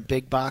store in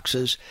big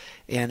boxes.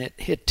 And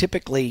it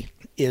typically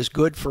is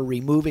good for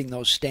removing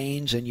those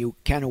stains, and you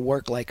kind of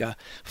work like a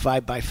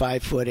 5 by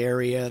 5 foot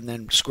area and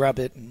then scrub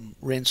it and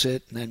rinse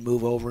it and then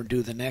move over and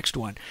do the next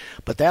one.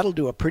 But that'll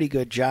do a pretty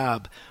good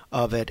job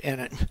of it.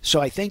 And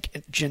so I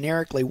think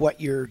generically what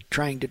you're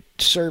trying to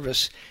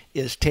service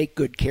is take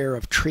good care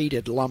of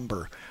treated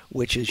lumber,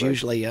 which is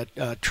usually a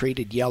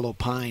treated yellow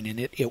pine,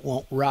 and it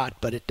won't rot,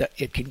 but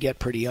it can get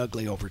pretty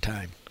ugly over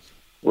time.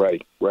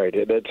 Right.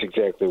 That's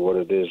exactly what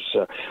it is.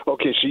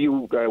 Okay, so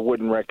you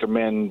wouldn't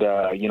recommend,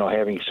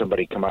 having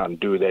somebody come out and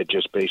do that,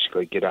 just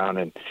basically get on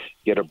and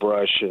get a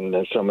brush and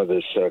some of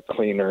this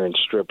cleaner and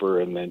stripper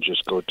and then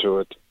just go to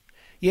it?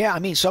 Yeah,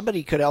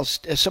 somebody else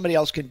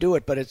can do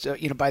it, but it's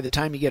by the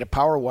time you get a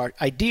power wash,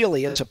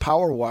 ideally it's a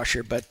power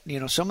washer, but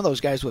some of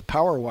those guys with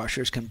power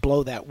washers can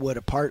blow that wood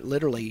apart,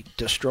 literally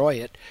destroy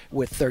it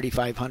with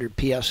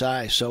 3,500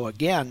 psi. So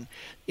again,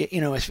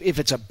 if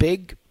it's a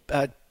big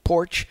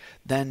porch,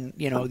 then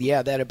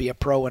that'd be a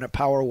pro in a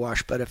power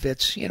wash. But if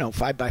it's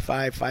 5 by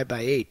 5, 5 by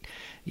 8,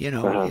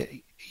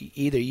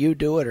 either you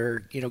do it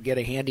or get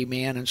a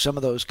handyman, and some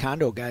of those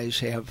condo guys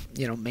have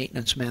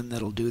maintenance men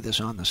that'll do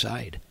this on the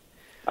side.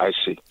 I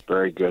see.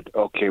 Very good.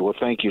 Okay, well,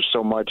 thank you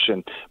so much,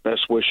 and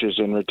best wishes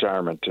in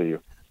retirement to you.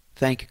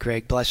 Thank you,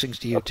 Craig. Blessings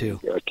to you, too.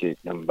 Okay,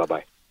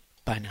 bye-bye.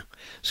 Bye now.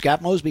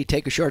 Scott Mosby,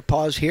 take a short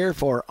pause here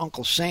for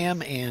Uncle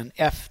Sam and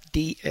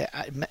the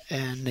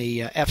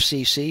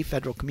FCC,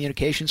 Federal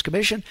Communications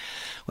Commission,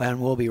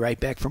 and we'll be right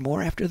back for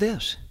more after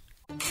this.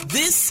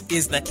 This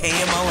is the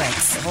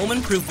KMOX Home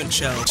Improvement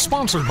Show.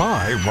 Sponsored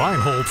by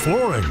Reinhold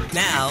Flooring.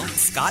 Now,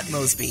 Scott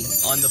Mosby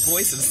on the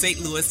voice of St.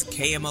 Louis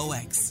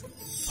KMOX.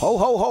 Ho,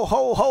 ho, ho,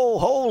 ho, ho,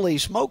 holy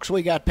smokes,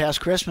 we got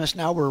past Christmas.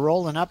 Now we're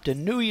rolling up to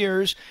New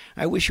Year's.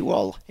 I wish you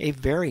all a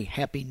very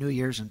happy New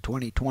Year's in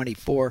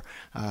 2024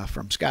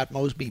 from Scott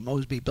Mosby,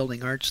 Mosby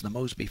Building Arts, the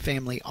Mosby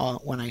family.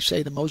 When I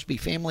say the Mosby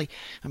family,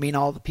 I mean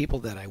all the people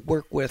that I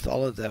work with,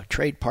 all of the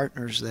trade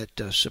partners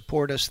that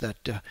support us,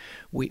 that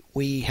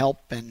we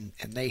help and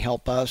they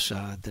help us,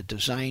 the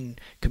design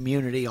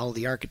community, all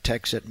the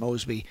architects at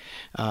Mosby,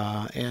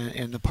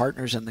 and the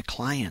partners and the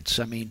clients.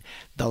 I mean,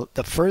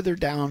 the further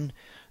down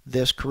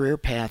this career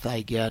path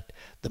I get,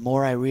 the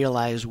more I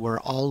realize we're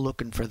all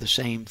looking for the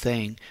same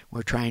thing.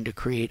 We're trying to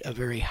create a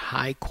very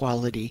high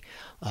quality,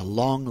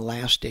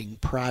 long-lasting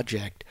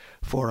project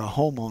for a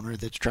homeowner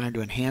that's trying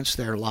to enhance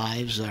their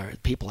lives.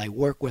 People I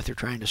work with are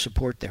trying to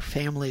support their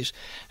families,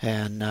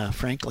 and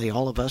frankly,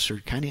 all of us are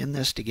kind of in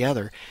this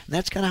together. And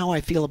that's kind of how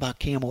I feel about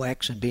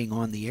KMOX and being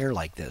on the air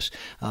like this.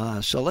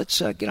 So let's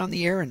get on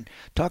the air and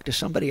talk to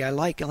somebody I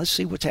like, and let's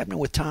see what's happening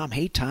with Tom.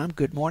 Hey, Tom,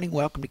 good morning.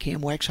 Welcome to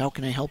KMOX. How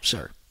can I help,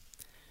 sir?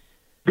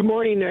 Good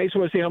morning. I just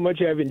want to say how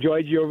much I've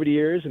enjoyed you over the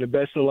years, and the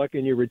best of luck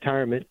in your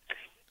retirement.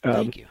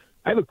 Thank you.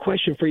 I have a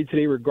question for you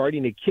today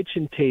regarding a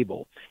kitchen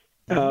table.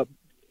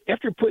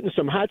 After putting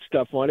some hot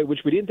stuff on it, which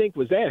we didn't think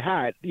was that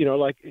hot,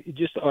 like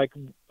just like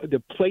the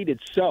plate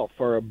itself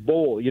or a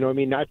bowl,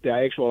 not the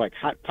actual like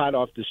hot pot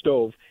off the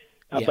stove.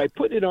 By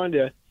putting it on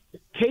the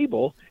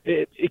table,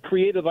 it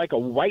created like a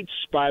white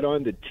spot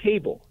on the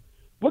table.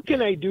 What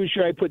can I do?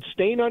 Should I put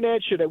stain on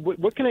that?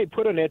 What can I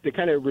put on that to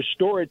kind of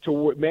restore it to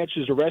what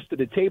matches the rest of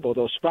the table,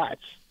 those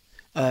spots?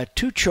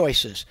 Two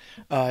choices,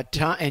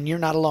 Tom, and you're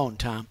not alone,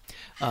 Tom.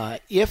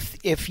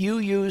 If you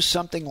use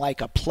something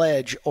like a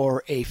Pledge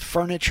or a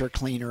furniture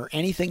cleaner,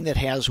 anything that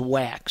has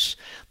wax,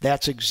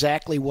 that's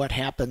exactly what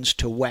happens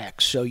to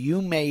wax. So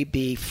you may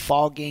be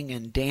fogging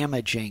and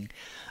damaging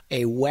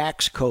a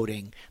wax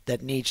coating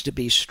that needs to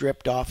be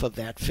stripped off of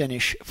that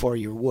finish for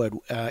your wood.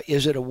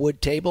 Is it a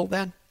wood table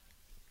then?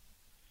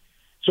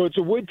 So it's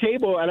a wood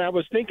table, and I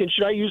was thinking,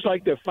 should I use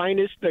like the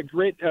finest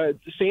grit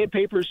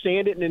sandpaper,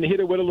 sand it, and then hit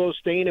it with a little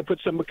stain and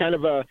put some kind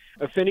of a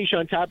finish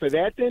on top of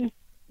that then?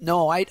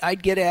 No,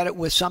 I'd get at it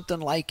with something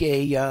like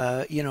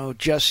a,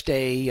 just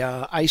a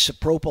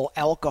isopropyl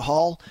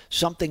alcohol,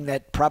 something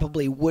that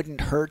probably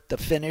wouldn't hurt the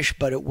finish,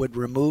 but it would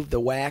remove the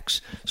wax.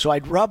 So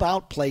I'd rub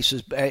out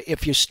places.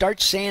 If you start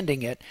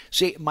sanding it,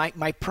 see,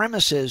 my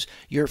premise is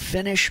your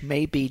finish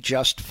may be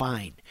just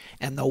fine,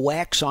 and the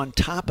wax on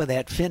top of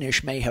that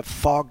finish may have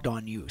fogged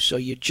on you. So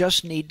you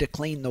just need to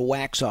clean the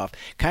wax off.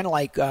 Kind of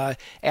like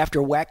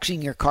after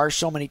waxing your car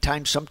so many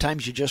times,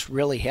 sometimes you just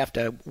really have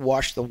to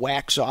wash the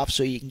wax off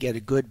so you can get a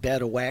good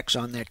bed of wax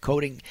on that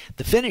coating.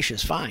 The finish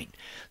is fine.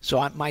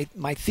 So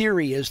my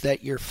theory is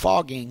that you're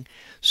fogging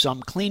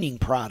some cleaning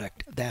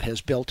product that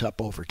has built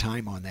up over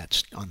time on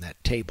that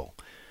table.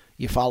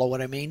 You follow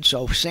what I mean?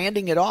 So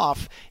sanding it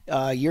off,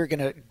 you're going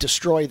to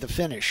destroy the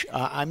finish.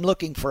 I'm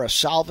looking for a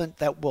solvent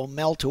that will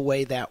melt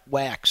away that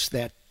wax,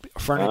 that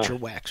furniture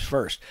wax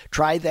first.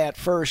 Try that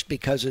first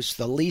because it's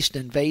the least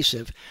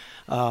invasive.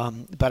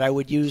 But I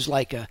would use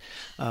like an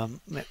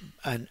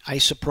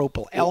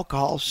isopropyl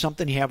alcohol,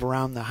 something you have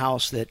around the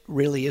house that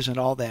really isn't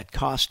all that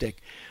caustic.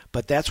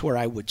 But that's where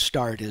I would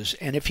start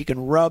and if you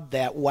can rub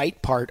that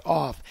white part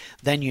off,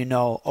 then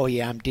oh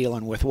yeah, I'm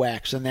dealing with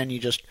wax. And then you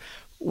just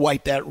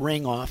wipe that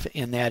ring off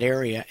in that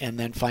area and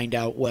then find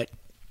out what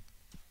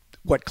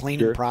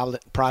cleaning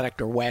product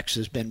or wax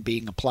has been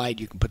being applied.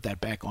 You can put that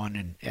back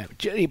on.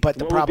 But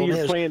the problem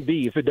is, plan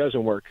B if it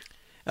doesn't work?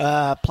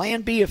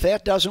 Plan B, if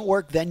that doesn't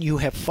work, then you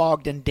have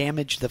fogged and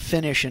damaged the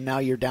finish, and now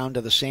you're down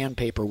to the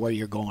sandpaper where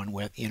you're going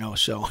with,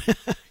 so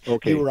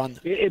okay. You were on,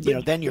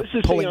 then you're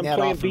pulling that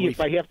plan off. B,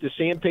 if I have to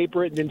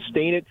sandpaper it and then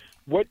stain it,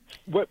 what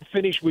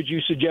finish would you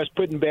suggest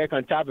putting back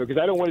on top of it?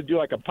 Because I don't want to do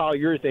like a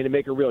polyurethane to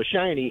make it real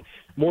shiny,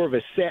 more of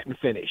a satin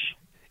finish.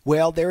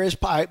 Well, there is.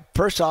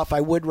 First off, I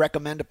would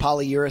recommend a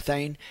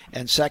polyurethane,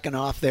 and second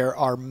off, there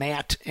are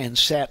matte and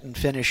satin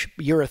finish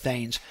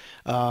urethanes.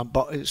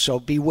 So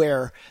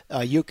beware.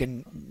 You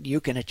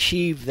can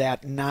achieve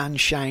that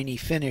non-shiny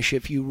finish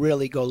if you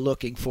really go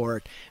looking for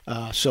it.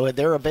 So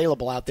they're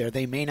available out there.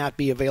 They may not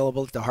be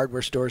available at the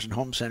hardware stores and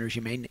home centers.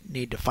 You may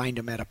need to find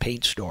them at a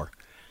paint store.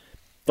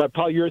 But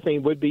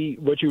polyurethane would be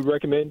what you would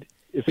recommend?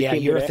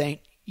 Urethane.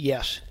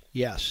 Yes.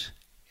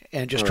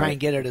 And just try and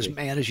get it as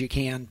matte as you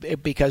can,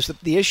 because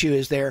the issue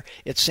is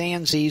it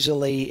sands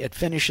easily, it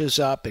finishes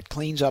up, it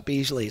cleans up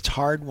easily, it's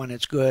hard when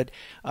it's good.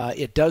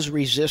 It does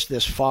resist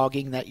this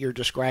fogging that you're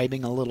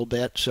describing a little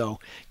bit, so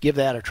give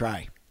that a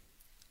try.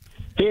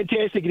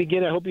 Fantastic. And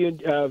again, I hope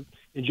you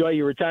enjoy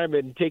your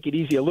retirement and take it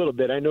easy a little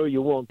bit. I know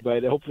you won't,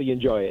 but hopefully you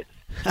enjoy it.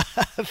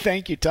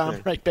 Thank you,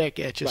 Tom. Right back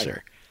at you,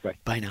 sir.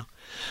 Bye now.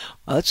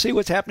 Let's see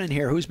what's happening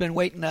here. Who's been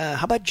waiting?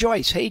 How about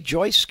Joyce? Hey,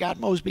 Joyce, Scott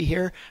Mosby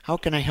here. How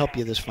can I help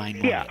you this fine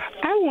morning? Yeah,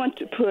 I want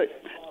to put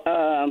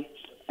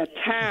a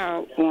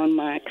tile on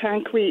my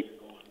concrete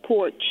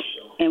porch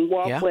and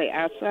walkway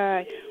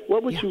outside.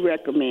 What would you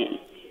recommend?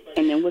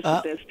 And then what's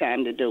the best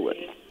time to do it?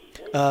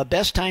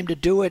 Best time to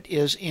do it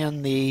is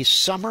in the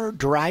summer,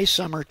 dry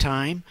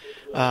summertime.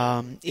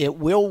 It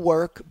will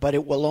work, but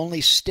it will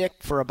only stick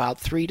for about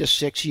 3 to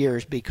 6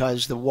 years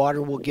because the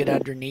water will get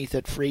underneath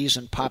it, freeze,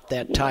 and pop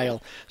that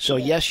tile. So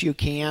yes, you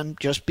can.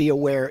 Just be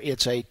aware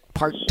it's a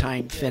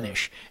part-time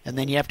finish, and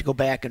then you have to go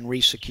back and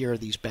re-secure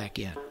these back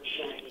in.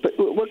 But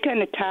what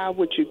kind of tile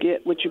would you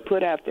get? Would you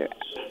put out there?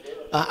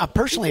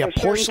 Personally, a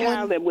porcelain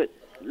tile that would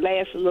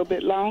last a little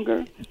bit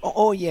longer.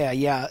 Oh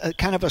yeah,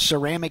 kind of a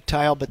ceramic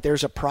tile, but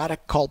there's a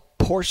product called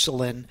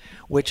porcelain,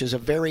 which is a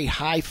very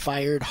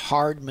high-fired,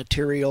 hard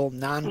material,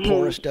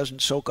 non-porous,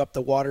 doesn't soak up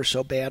the water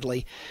so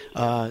badly,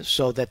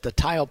 so that the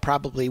tile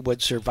probably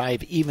would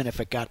survive even if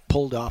it got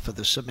pulled off of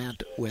the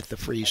cement with the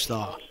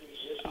freeze-thaw.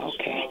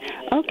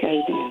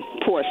 Okay, then.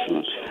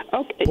 Porcelain.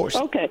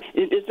 Okay.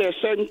 Is there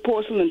a certain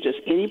porcelain, just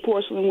any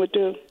porcelain would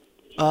do?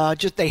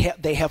 Just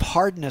they have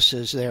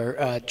hardnesses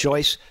there,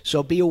 Joyce.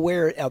 So be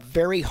aware, a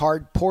very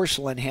hard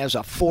porcelain has a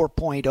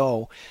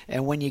 4.0,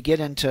 and when you get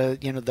into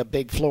the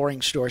big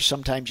flooring stores,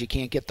 sometimes you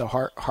can't get the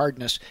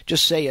hardness.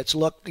 Just say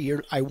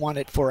I want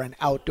it for an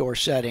outdoor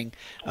setting,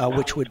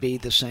 which would be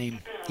the same.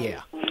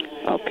 Yeah.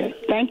 Okay.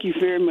 Thank you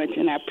very much,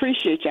 and I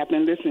appreciate you. I've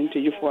been listening to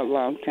you for a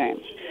long time.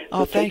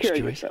 So thanks, take care Joyce.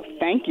 of yourself.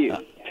 Thank you.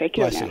 Take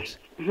care blessings.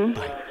 now.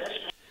 Bye.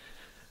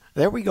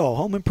 There we go.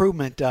 Home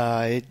improvement.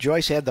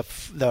 Joyce had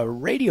the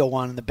radio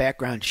on in the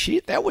background.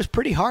 That was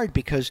pretty hard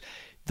because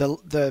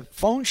the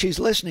phone she's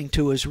listening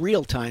to is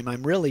real time.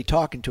 I'm really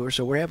talking to her,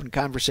 so we're having a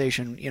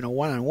conversation,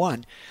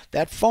 one-on-one.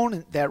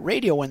 That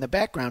radio in the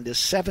background is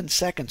 7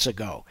 seconds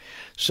ago.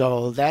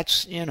 So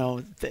that's,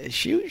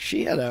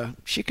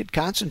 she could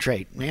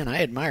concentrate. Man,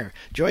 I admire.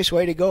 Joyce,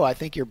 way to go. I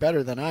think you're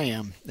better than I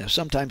am.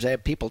 Sometimes I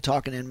have people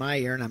talking in my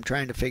ear, and I'm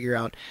trying to figure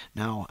out,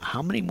 now,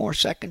 how many more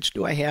seconds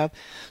do I have?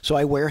 So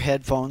I wear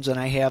headphones, and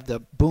I have the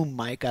boom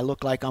mic. I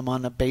look like I'm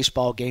on a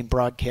baseball game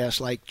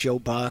broadcast like Joe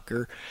Buck,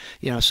 or,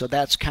 so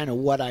that's kind of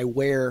what I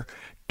wear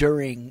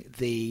during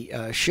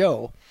the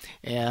show.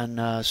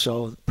 And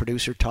so the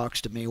producer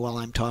talks to me while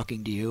I'm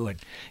talking to you. And,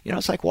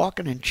 it's like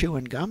walking and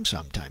chewing gum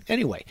sometimes.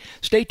 Anyway,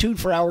 stay tuned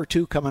for Hour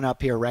 2 coming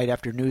up here right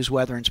after news,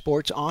 weather, and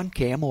sports on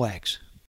KMOX.